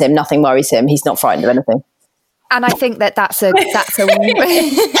upsets him. Nothing worries him. He's not frightened of anything. And I think that's a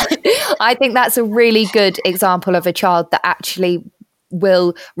I think that's a really good example of a child that actually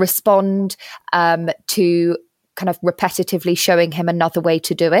will respond to kind of repetitively showing him another way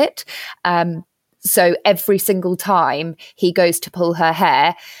to do it. So every single time he goes to pull her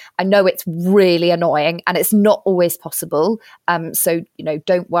hair, I know it's really annoying and it's not always possible. So,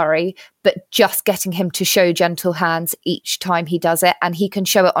 don't worry, but just getting him to show gentle hands each time he does it, and he can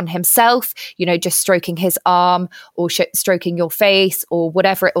show it on himself, just stroking his arm or stroking your face or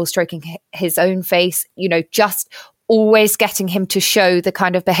whatever, or stroking his own face, just always getting him to show the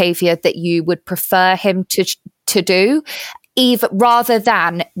kind of behavior that you would prefer him to do. Rather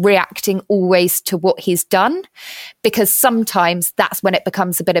than reacting always to what he's done, because sometimes that's when it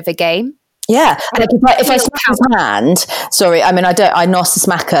becomes a bit of a game. Yeah, and if I smack his hand, sorry, I mean, I'm not a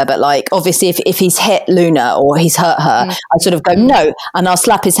smacker, but like obviously if he's hit Luna or he's hurt her, I sort of go no, and I'll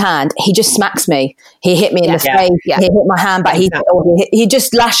slap his hand. He just smacks me. He hit me in the face. He hit my hand, but he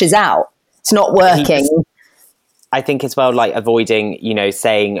just lashes out. It's not working. I think as well, like avoiding,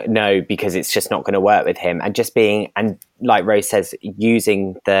 saying no because it's just not going to work with him, and just being, and like Rose says,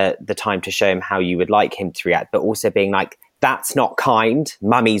 using the time to show him how you would like him to react, but also being like, that's not kind.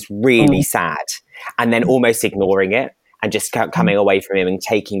 Mummy's really sad. And then almost ignoring it and just coming away from him and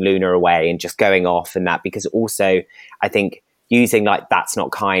taking Luna away and just going off and that, because also I think using like, that's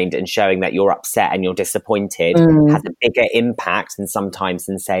not kind, and showing that you're upset and you're disappointed has a bigger impact than sometimes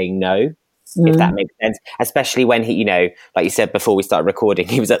than saying no. if that makes sense. Especially when he, like you said before we started recording,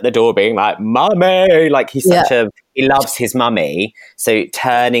 he was at the door being like, "Mummy!" Like he loves his mummy. So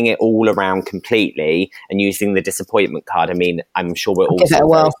turning it all around completely and using the disappointment card. I mean, I'm sure we're all very sad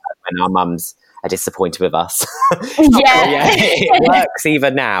when our mums are disappointed with us. It works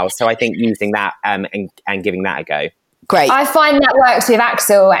even now. So I think using that and giving that a go. Great. I find that works with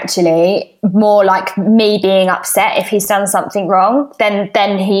Axel actually more like me being upset if he's done something wrong. Then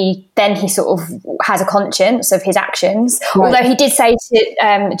he sort of has a conscience of his actions. Right. Although he did say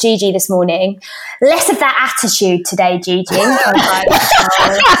to Gigi this morning, less of that attitude today, Gigi.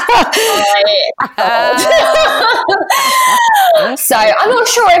 So I'm not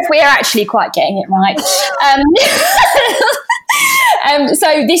sure if we are actually quite getting it right.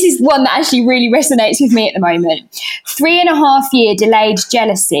 So this is one that actually really resonates with me at the moment. 3.5-year delayed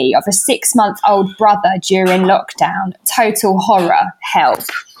jealousy of a 6-month-old brother during lockdown. Total horror. Help.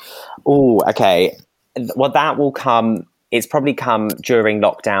 Oh, okay. Well, that will come. It's probably come during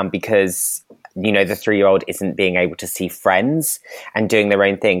lockdown because, the 3-year-old isn't being able to see friends and doing their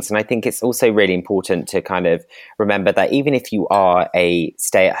own things. And I think it's also really important to kind of remember that even if you are a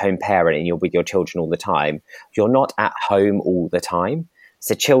stay-at-home parent and you're with your children all the time, you're not at home all the time.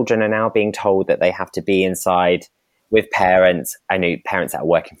 So children are now being told that they have to be inside with parents. I know parents that are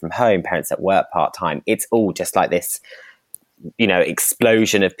working from home, parents that work part-time. It's all just like this,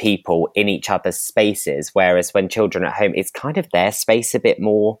 explosion of people in each other's spaces. Whereas when children are at home, it's kind of their space a bit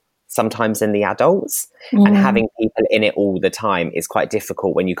more sometimes than the adults. And having people in it all the time is quite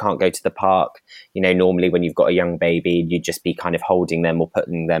difficult when you can't go to the park. Normally when you've got a young baby, you'd just be kind of holding them or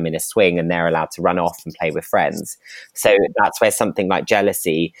putting them in a swing and they're allowed to run off and play with friends. So that's where something like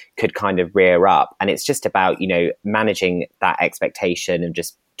jealousy could kind of rear up. And it's just about, managing that expectation and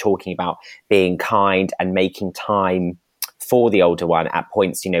just talking about being kind and making time for the older one at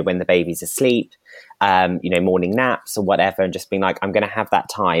points, when the baby's asleep, morning naps or whatever, and just being like, I'm going to have that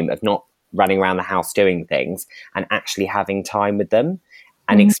time of not running around the house doing things and actually having time with them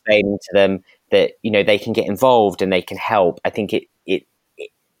and explaining to them that, they can get involved and they can help. I think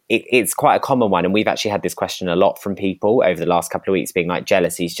it's quite a common one. And we've actually had this question a lot from people over the last couple of weeks being like,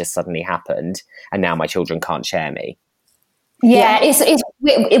 jealousy's just suddenly happened and now my children can't share me. Yeah,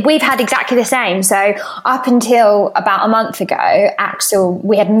 we've had exactly the same. So up until about a month ago, Axel,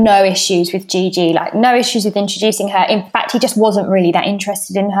 we had no issues with Gigi, like no issues with introducing her. In fact, he just wasn't really that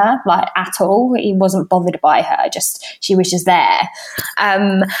interested in her, like at all. He wasn't bothered by her, just she was just there.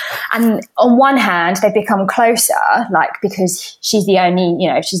 And on one hand, they've become closer, like because she's the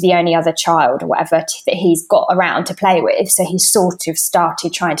only other child or whatever that he's got around to play with. So he's sort of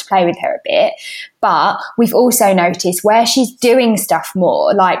started trying to play with her a bit. But we've also noticed where she's doing stuff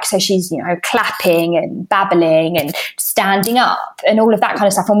more, like, so she's, clapping and babbling and standing up and all of that kind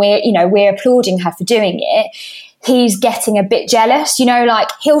of stuff. And we're applauding her for doing it. He's getting a bit jealous, like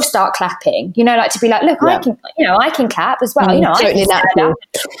he'll start clapping, like to be like, look, I can clap as well. Totally natural.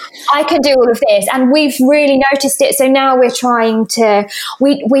 I can do all of this. And we've really noticed it. So now we're trying to,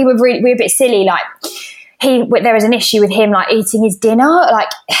 we're a bit silly, like, there was an issue with him like eating his dinner, like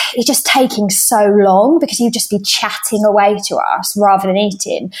he's just taking so long because he'd just be chatting away to us rather than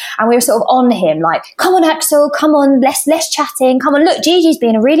eating. And we were sort of on him like, come on Axel, come on, less chatting, come on, look, Gigi's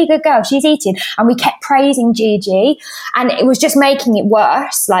being a really good girl, she's eating. And we kept praising Gigi and it was just making it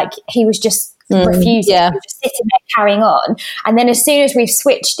worse. Like he was just refusing, he was just sitting there carrying on. And then as soon as we've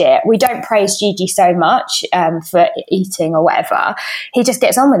switched it, we don't praise Gigi so much for eating or whatever. He just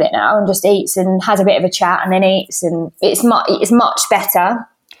gets on with it now and just eats and has a bit of a chat and then eats, and it's much better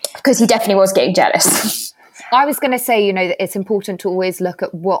because he definitely was getting jealous. I was going to say, that it's important to always look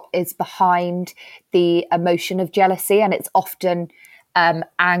at what is behind the emotion of jealousy, and it's often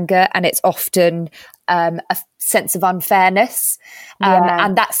anger, and it's often a sense of unfairness.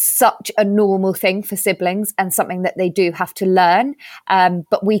 And that's such a normal thing for siblings and something that they do have to learn.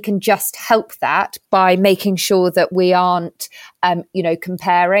 But we can just help that by making sure that we aren't,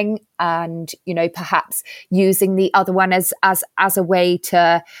 comparing and, perhaps using the other one as a way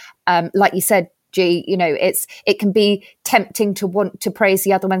to, like you said, G, it can be tempting to want to praise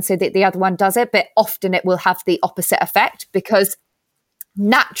the other one so that the other one does it, but often it will have the opposite effect because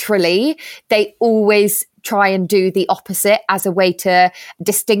naturally they always try and do the opposite as a way to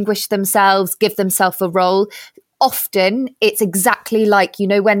distinguish themselves, give themselves a role. Often it's exactly like,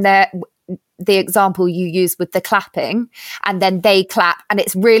 when they're the example you use with the clapping and then they clap and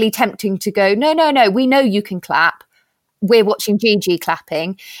it's really tempting to go, no, we know you can clap. We're watching Gigi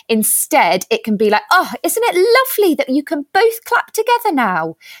clapping. Instead, it can be like, oh, isn't it lovely that you can both clap together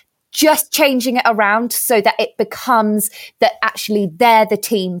now? just changing it around so that it becomes that actually they're the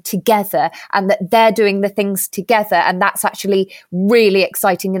team together and that they're doing the things together. And that's actually really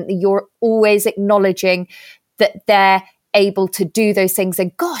exciting, and that you're always acknowledging that they're able to do those things.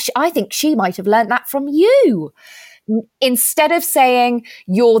 And gosh, I think she might have learned that from you. Instead of saying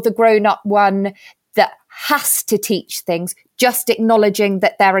you're the grown-up one that has to teach things, just acknowledging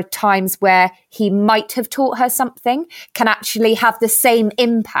that there are times where he might have taught her something can actually have the same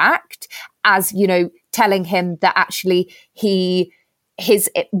impact as, you know, telling him that actually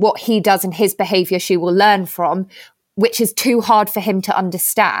what he does and his behavior she will learn from, which is too hard for him to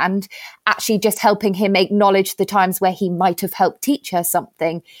understand. Actually just helping him acknowledge the times where he might have helped teach her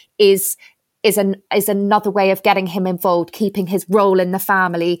something is another way of getting him involved, keeping his role in the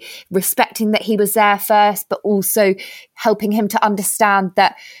family, respecting that he was there first, but also helping him to understand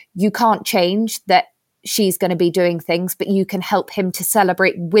that you can't change that she's going to be doing things, but you can help him to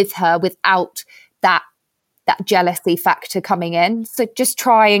celebrate with her without that jealousy factor coming in. So just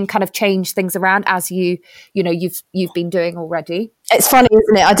try and kind of change things around as you've been doing already. It's funny,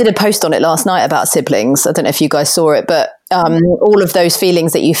 isn't it? I did a post on it last night about siblings. I don't know if you guys saw it, but all of those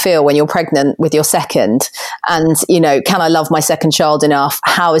feelings that you feel when you're pregnant with your second, and, you know, can I love my second child enough?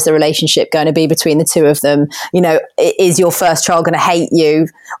 How is the relationship going to be between the two of them? You know, is your first child going to hate you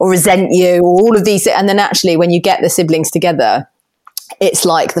or resent you, or all of these? And then actually when you get the siblings together, it's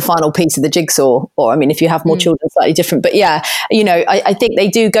like the final piece of the jigsaw. Or, I mean, if you have more children, slightly different. But yeah, you know, I think they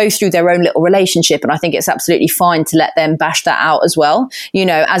do go through their own little relationship, and I think it's absolutely fine to let them bash that out as well. You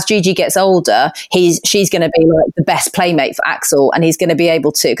know, as Gigi gets older, she's going to be like the best playmate for Axel, and he's going to be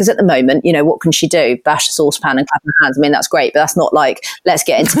able to, because at the moment, you know, what can she do? Bash a saucepan and clap her hands. I mean, that's great, but that's not like, let's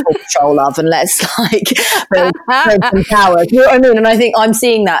get into full control, love, and let's like build some towers. You know what I mean? And I think I'm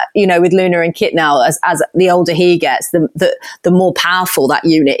seeing that, you know, with Luna and Kit now, as the older he gets, the more powerful that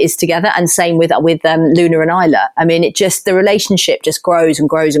unit is together. And same with Luna and Isla. I mean, the relationship just grows and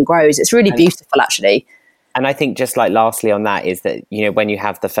grows and grows. It's really beautiful, actually. And I think just like lastly on that is that, you know, when you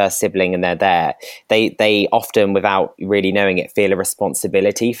have the first sibling and they're there, they often, without really knowing it, feel a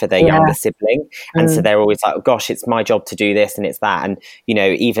responsibility for their younger sibling. And so they're always like, oh, gosh, it's my job to do this and it's that. And, you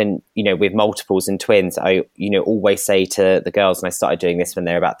know, even, you know, with multiples and twins, I, you know, always say to the girls, and I started doing this when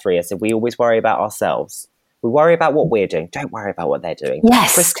they were about 3, I said, we always worry about ourselves. We worry about what we're doing. Don't worry about what they're doing.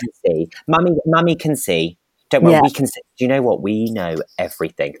 Yes. Chris can see. Mummy can see. Don't worry, we can see. Do you know what? We know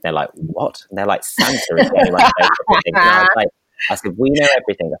everything. They're like, what? And they're like, Santa is the only one who knows everything. And I said, we know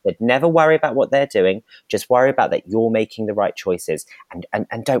everything. I said, never worry about what they're doing. Just worry about that you're making the right choices.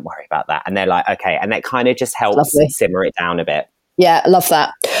 And don't worry about that. And they're like, okay. And that kind of just helps simmer it down a bit. Yeah, I love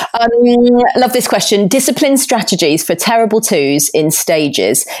that. Love this question. Discipline strategies for terrible twos in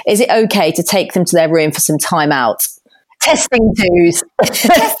stages. Is it okay to take them to their room for some time out? Testing twos.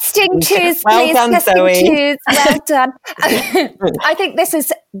 Testing twos, well please. Done, Testing Zoe. twos. Well done. I think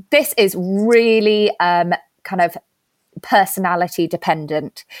this is really kind of personality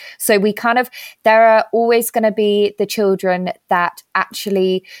dependent. So there are always going to be the children that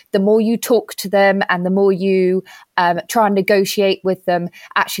actually, the more you talk to them and the more you try and negotiate with them,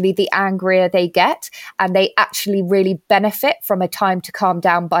 actually the angrier they get, and they actually really benefit from a time to calm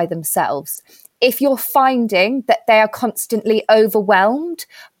down by themselves. If you're finding that they are constantly overwhelmed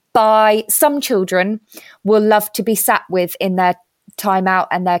by, some children will love to be sat with in their time out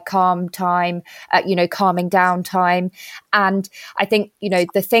and their calm time, calming down time. And I think, you know,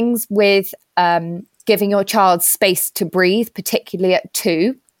 the things with giving your child space to breathe, particularly at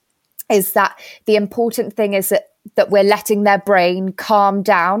 2, is that the important thing is that we're letting their brain calm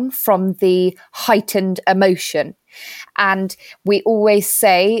down from the heightened emotion. And we always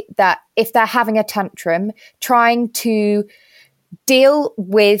say that if they're having a tantrum, trying to deal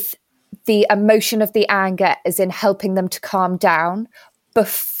with the emotion of the anger is in helping them to calm down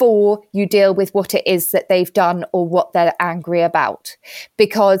before you deal with what it is that they've done or what they're angry about.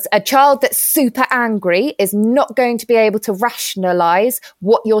 Because a child that's super angry is not going to be able to rationalize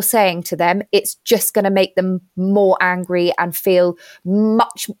what you're saying to them. It's just going to make them more angry and feel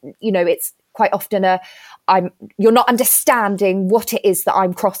much, you know, it's quite often you're not understanding what it is that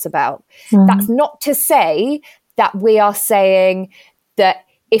I'm cross about. That's not to say that we are saying that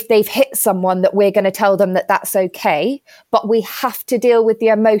if they've hit someone that we're going to tell them that that's okay, but we have to deal with the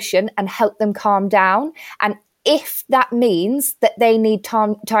emotion and help them calm down. And if that means that they need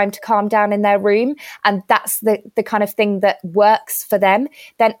time to calm down in their room, and that's the kind of thing that works for them,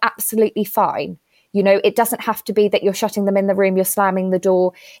 then absolutely fine. You know, it doesn't have to be that you're shutting them in the room, you're slamming the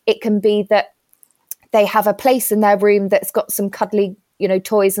door. It can be that they have a place in their room that's got some cuddly, you know,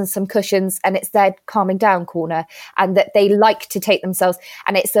 toys and some cushions, and it's their calming down corner, and that they like to take themselves,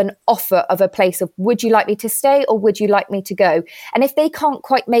 and it's an offer of a place of, would you like me to stay or would you like me to go? And if they can't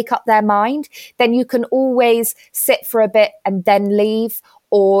quite make up their mind, then you can always sit for a bit and then leave,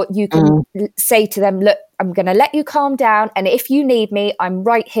 or you can say to them, look, I'm going to let you calm down, and if you need me, I'm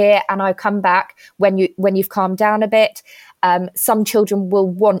right here, and I'll come back when you've calmed down a bit. Some children will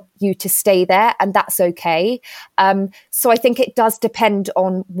want you to stay there, and that's okay. So I think it does depend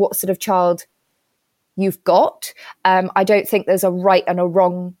on what sort of child you've got. I don't think there's a right and a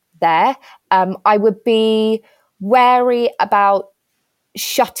wrong there. I would be wary about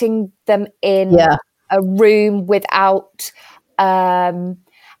shutting them in a room without, and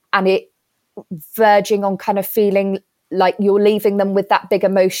it verging on kind of feeling like you're leaving them with that big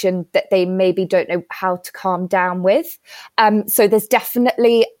emotion that they maybe don't know how to calm down with. So there's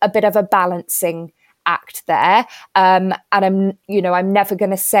definitely a bit of a balancing act there. And I'm never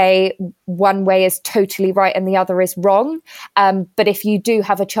going to say one way is totally right and the other is wrong. But if you do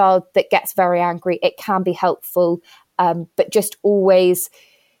have a child that gets very angry, it can be helpful. But just always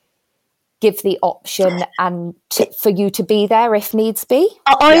give the option and for you to be there if needs be.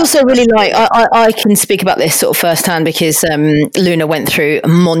 I also really like, I can speak about this sort of firsthand because Luna went through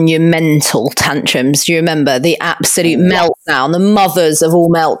monumental tantrums. Do you remember the absolute meltdown, the mothers of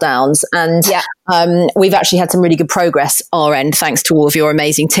all meltdowns? And we've actually had some really good progress our end, thanks to all of your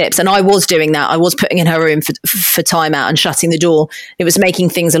amazing tips. And I was doing that. I was putting in her room for time out and shutting the door. It was making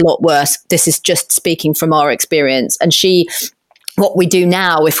things a lot worse. This is just speaking from our experience. And what we do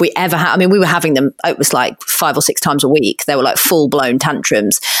now, if we ever have, I mean, we were having them, it was like 5 or 6 times a week. They were like full blown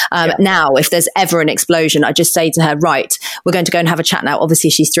tantrums. Now, if there's ever an explosion, I just say to her, right, we're going to go and have a chat now. Obviously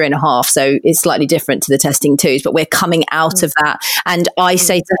she's 3.5, so it's slightly different to the testing 2s, but we're coming out of that. And I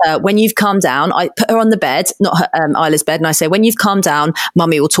say to her, when you've calmed down, I put her on the bed, not her, Isla's bed. And I say, when you've calmed down,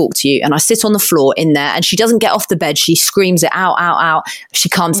 mummy will talk to you. And I sit on the floor in there, and she doesn't get off the bed. She screams it out, out, out. She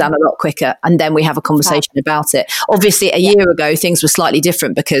calms down a lot quicker. And then we have a conversation about it. Obviously a year ago, things were slightly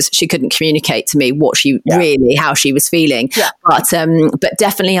different because she couldn't communicate to me what she really, how she was feeling. But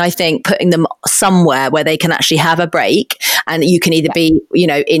definitely I think putting them somewhere where they can actually have a break, and you can either be, you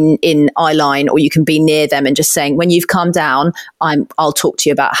know, in eye line, or you can be near them and just saying, when you've calmed down, I'll talk to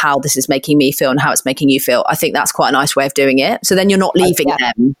you about how this is making me feel and how it's making you feel. I think that's quite a nice way of doing it. So then you're not leaving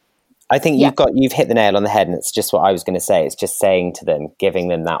them. I think you've hit the nail on the head, and it's just what I was going to say. It's just saying to them, giving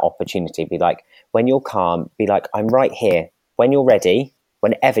them that opportunity, be like, when you're calm, be like, I'm right here. When you're ready,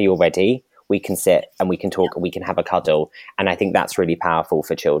 whenever you're ready, we can sit and we can talk and we can have a cuddle. And I think that's really powerful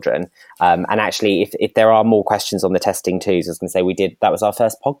for children. And actually, if there are more questions on the testing 2s, I was going to say that was our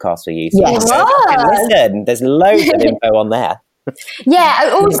first podcast we used. Listen, there's loads of info on there.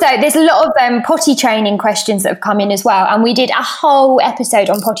 Also there's a lot of potty training questions that have come in as well, and we did a whole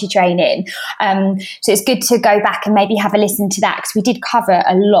episode on potty training, so it's good to go back and maybe have a listen to that, because we did cover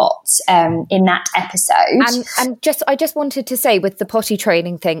a lot in that episode. And I just wanted to say, with the potty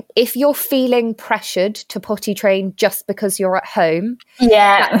training thing, if you're feeling pressured to potty train just because you're at home,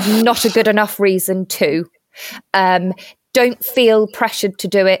 that's not a good enough reason to. Don't feel pressured to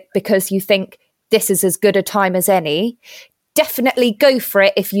do it because you think this is as good a time as any. Definitely go for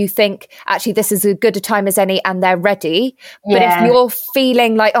it if you think actually this is as good a time as any and they're ready. But if you're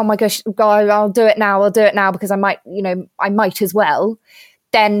feeling like, oh my gosh, God, I'll do it now because I might as well,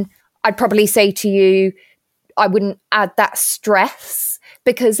 then I'd probably say to you, I wouldn't add that stress,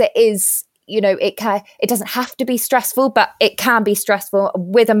 because it is, it doesn't have to be stressful, but it can be stressful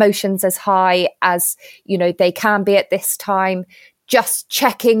with emotions as high as, they can be at this time. Just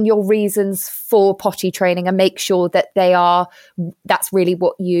checking your reasons for potty training and make sure that that's really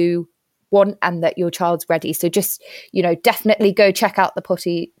what you want and that your child's ready. So just, definitely go check out the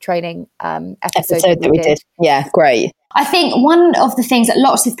potty training episode that we did. Yeah, great. I think one of the things that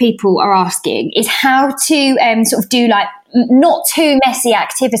lots of people are asking is how to sort of do like not too messy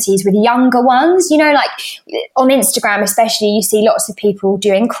activities with younger ones. Like on Instagram especially, you see lots of people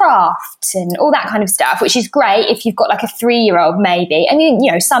doing crafts and all that kind of stuff, which is great if you've got like a 3-year-old maybe.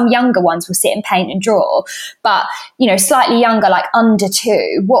 And some younger ones will sit and paint and draw, but slightly younger, like under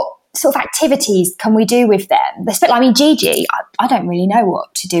 2, what sort of activities can we do with them? Gigi, I don't really know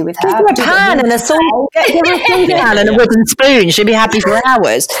what to do with her. Give her a pan and a salt. Give her a pan and a wooden spoon. She'll be happy for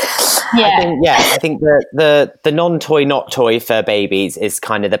hours. I think the non-toy, not toy for babies is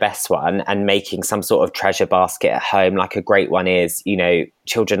kind of the best one, and making some sort of treasure basket at home. Like a great one is,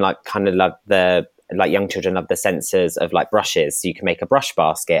 children kind of love the like young children love the sensors of like brushes. So you can make a brush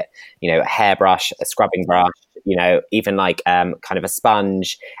basket, you know, a hairbrush, a scrubbing brush, you know, even like kind of a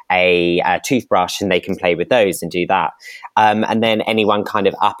sponge, a toothbrush, and they can play with those and do that. And then anyone kind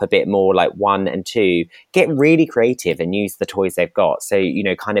of up a bit more, like 1 and 2, get really creative and use the toys they've got. So, you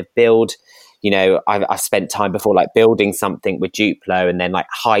know, kind of build, you know, I've spent time before like building something with Duplo and then like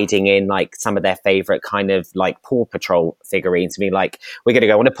hiding in like some of their favorite kind of like Paw Patrol figurines. I mean, like, we're going to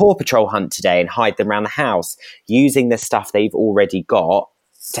go on a Paw Patrol hunt today and hide them around the house, using the stuff they've already got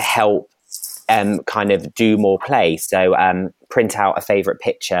to help kind of do more play. So print out a favorite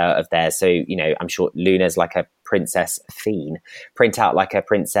picture of theirs. So, you know, I'm sure Luna's like a princess fiend. Print out like a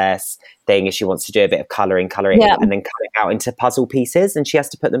princess thing if she wants to do a bit of colouring and then cut it out into puzzle pieces, and she has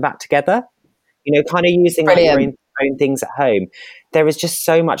to put them back together. You know, kind of using like your own things at home. There is just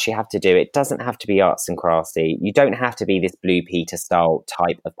so much you have to do. It doesn't have to be arts and crafty. You don't have to be this Blue Peter style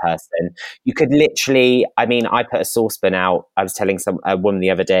type of person. You could literally, I mean, I put a saucepan out. I was telling a woman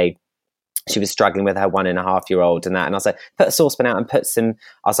the other day, she was struggling with her 1.5-year-old and that. And I was like, put a saucepan out and put some,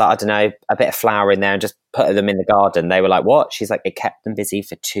 I was like, I don't know, a bit of flour in there and just put them in the garden. They were like, what? She's like, it kept them busy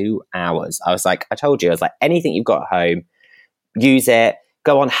for 2 hours. I was like, I told you. I was like, anything you've got at home, use it,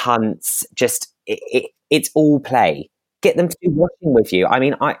 go on hunts, just, it's all play. Get them to do washing with you. I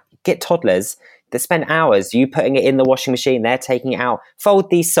mean, I get toddlers that spend hours, you putting it in the washing machine, they're taking it out. Fold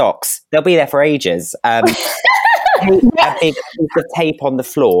these socks. They'll be there for ages. A big piece of tape on the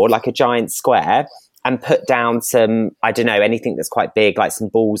floor, like a giant square, and put down some, I don't know, anything that's quite big, like some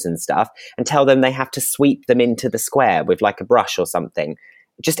balls and stuff, and tell them they have to sweep them into the square with like a brush or something.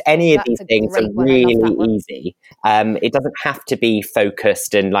 Just any of these things are really easy. It doesn't have to be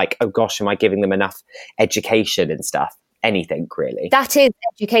focused and like, oh gosh, am I giving them enough education and stuff? Anything really. That is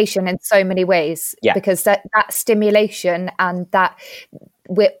education in so many ways, because that stimulation and that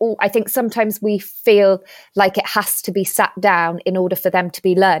we're all, I think sometimes we feel like it has to be sat down in order for them to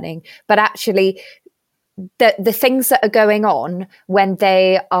be learning, but actually the things that are going on when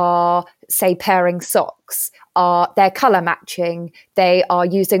they are, say, pairing socks, are they're colour matching, they are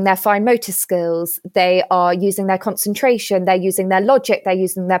using their fine motor skills, they are using their concentration, they're using their logic, they're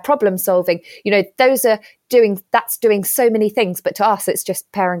using their problem solving. You know, that's doing so many things, but to us it's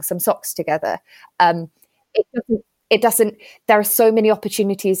just pairing some socks together. It doesn't, there are so many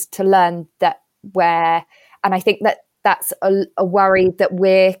opportunities to learn and I think that's a worry that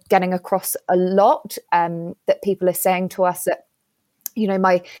we're getting across a lot, that people are saying to us that, you know,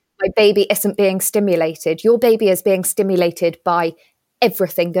 my baby isn't being stimulated. Your baby is being stimulated by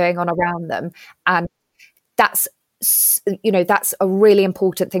everything going on around them. And that's, you know, that's a really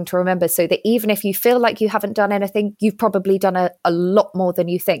important thing to remember, so that even if you feel like you haven't done anything, you've probably done a lot more than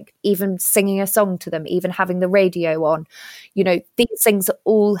you think. Even singing a song to them, even having the radio on, you know, these things are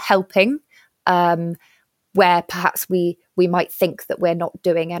all helping, where perhaps we might think that we're not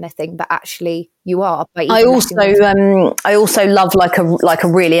doing anything, but actually you are. I also love like a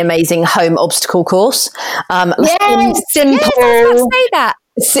really amazing home obstacle course. Simple. Yes, I was about to say that.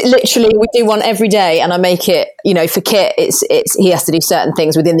 Literally, we do one every day, and I make it. You know, for Kit, it's he has to do certain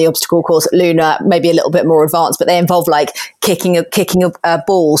things within the obstacle course. Luna, maybe a little bit more advanced, but they involve like kicking a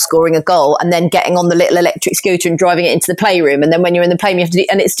ball, scoring a goal, and then getting on the little electric scooter and driving it into the playroom. And then when you're in the playroom, you have to do,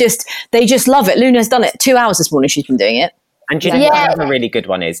 and it's just they just love it. Luna's done it 2 hours this morning. She's been doing it. And do you know what another really good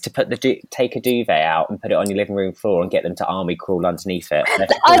one is? To put take a duvet out and put it on your living room floor and get them to army crawl underneath it.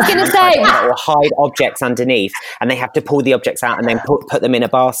 I was going to say, or hide objects underneath, and they have to pull the objects out and then put them in a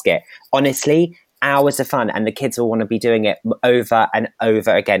basket. Honestly, hours of fun, and the kids will want to be doing it over and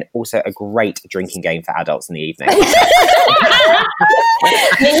over again. Also, a great drinking game for adults in the evening.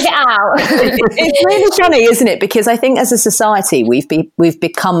 Leave it out. It's really funny, isn't it? Because I think as a society, we've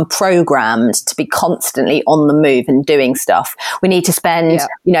become programmed to be constantly on the move and doing stuff. We need to spend,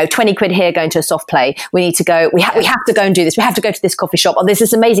 20 quid here going to a soft play. We need to go. We have to go and do this. We have to go to this coffee shop. Or there's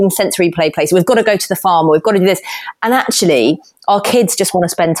this amazing sensory play place. We've got to go to the farm. Or we've got to do this. And actually, our kids just want to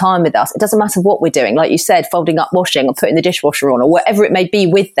spend time with us. It doesn't matter what we're doing. Like you said, folding up washing or putting the dishwasher on or whatever it may be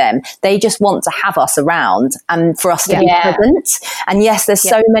with them. They just want to have us around and for us to be present. And yes, there's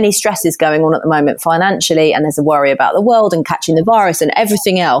so many stresses going on at the moment financially, and there's a worry about the world and catching the virus and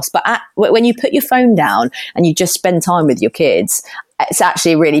everything else. But when you put your phone down and you just spend time with your kids, it's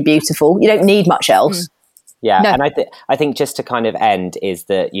actually really beautiful. You don't need much else. Yeah, no. And I think just to kind of end is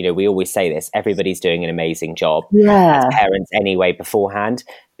that, we always say this, everybody's doing an amazing job as parents anyway beforehand,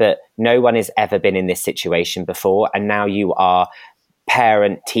 but no one has ever been in this situation before. And now you are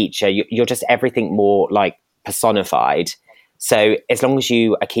parent, teacher, you're just everything more like personified. So as long as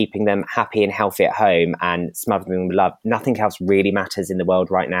you are keeping them happy and healthy at home and smothering them with love, nothing else really matters in the world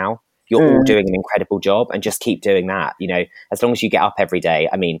right now. you're all doing an incredible job, and just keep doing that. You know, as long as you get up every day,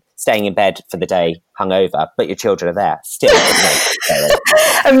 I mean, staying in bed for the day hungover, but your children are there still.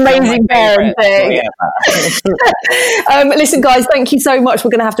 Amazing parenting. Listen, guys, thank you so much.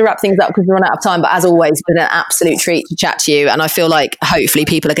 We're going to have to wrap things up because we're run out of time. But as always, it's been an absolute treat to chat to you. And I feel like hopefully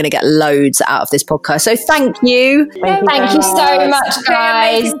people are going to get loads out of this podcast. So thank you. Thank you so much,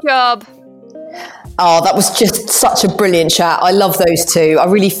 guys. Amazing job. Oh, that was just such a brilliant chat. I love those two. I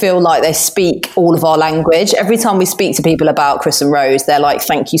really feel like they speak all of our language. Every time we speak to people about Chris and Rose, they're like,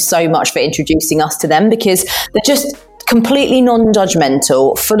 thank you so much for introducing us to them, because they're just completely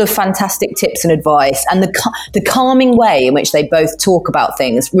non-judgmental, full of fantastic tips and advice. And the calming way in which they both talk about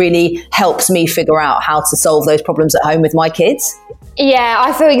things really helps me figure out how to solve those problems at home with my kids. Yeah,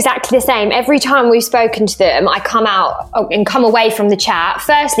 I feel exactly the same. Every time we've spoken to them, I come away from the chat,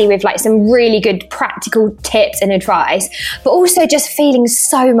 firstly with like some really good practical tips and advice, but also just feeling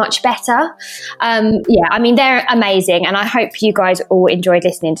so much better. Yeah, I mean, they're amazing, and I hope you guys all enjoyed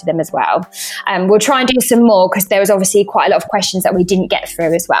listening to them as well. We'll try and do some more because there was obviously quite a lot of questions that we didn't get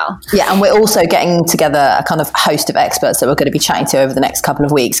through as well. Yeah, and we're also getting together a kind of host of experts that we're going to be chatting to over the next couple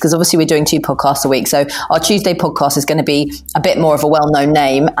of weeks, because obviously we're doing 2 podcasts a week. So our Tuesday podcast is going to be a bit more of a well-known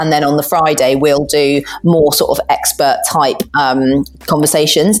name, and then on the Friday we'll do more sort of expert type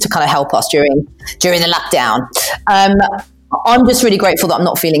conversations to kind of help us during the lockdown. I'm just really grateful that I'm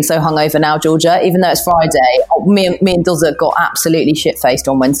not feeling so hungover now, Georgia, even though it's Friday. Me and Dozza got absolutely shit-faced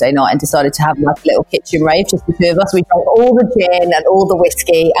on Wednesday night and decided to have like a little kitchen rave, just the 2 of us. We drank all the gin and all the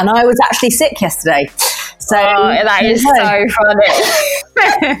whiskey, and I was actually sick yesterday. So that is so funny.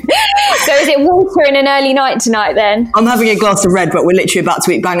 So is it water in an early night tonight then? I'm having a glass of red, but we're literally about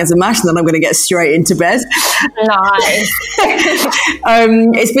to eat bangers and mash, and then I'm going to get straight into bed. Nice.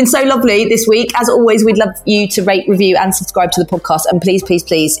 It's been so lovely this week. As always, we'd love you to rate, review and subscribe to the podcast. And please,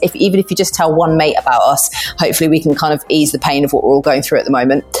 even if you just tell one mate about us, hopefully we can kind of ease the pain of what we're all going through at the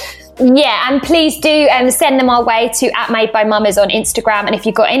moment. Yeah, and please do send them our way to @MadeByMummers on Instagram. And if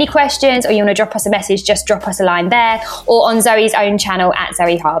you've got any questions or you want to drop us a message, just drop us a line there, or on Zoe's own channel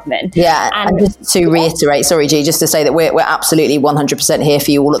 @ZoeHardman. Yeah, and just to reiterate, sorry G, just to say that we're absolutely 100% here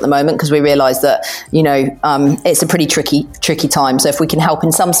for you all at the moment, because we realise that, you know, it's a pretty tricky time. So if we can help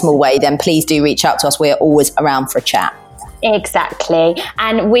in some small way, then please do reach out to us. We're always around for a chat. Exactly.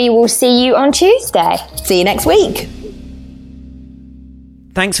 And we will see you on Tuesday. See you next week.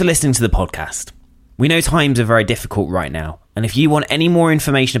 Thanks for listening to the podcast. We know times are very difficult right now, and if you want any more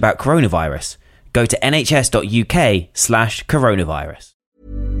information about coronavirus, go to nhs.uk/coronavirus.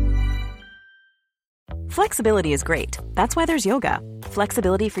 Flexibility is great. That's why there's yoga.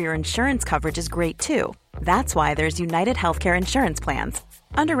 Flexibility for your insurance coverage is great too. That's why there's United Healthcare Insurance Plans.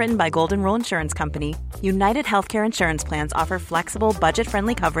 Underwritten by Golden Rule Insurance Company, United Healthcare Insurance Plans offer flexible,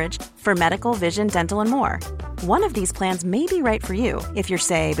 budget-friendly coverage for medical, vision, dental, and more. One of these plans may be right for you if you're,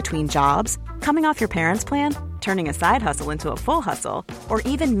 say, between jobs, coming off your parents' plan, turning a side hustle into a full hustle, or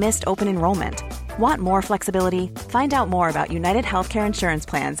even missed open enrollment. Want more flexibility? Find out more about United Healthcare Insurance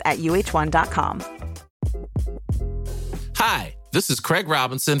Plans at uh1.com. Hi, this is Craig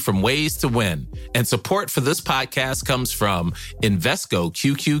Robinson from Ways to Win, and support for this podcast comes from Invesco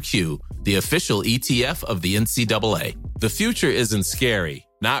QQQ, the official ETF of the NCAA. The future isn't scary.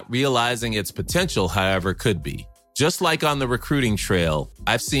 Not realizing its potential, however, could be. Just like on the recruiting trail,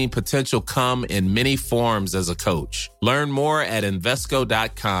 I've seen potential come in many forms as a coach. Learn more at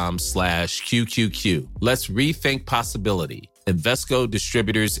Invesco.com/QQQ. Let's rethink possibility. Invesco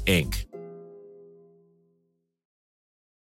Distributors, Inc.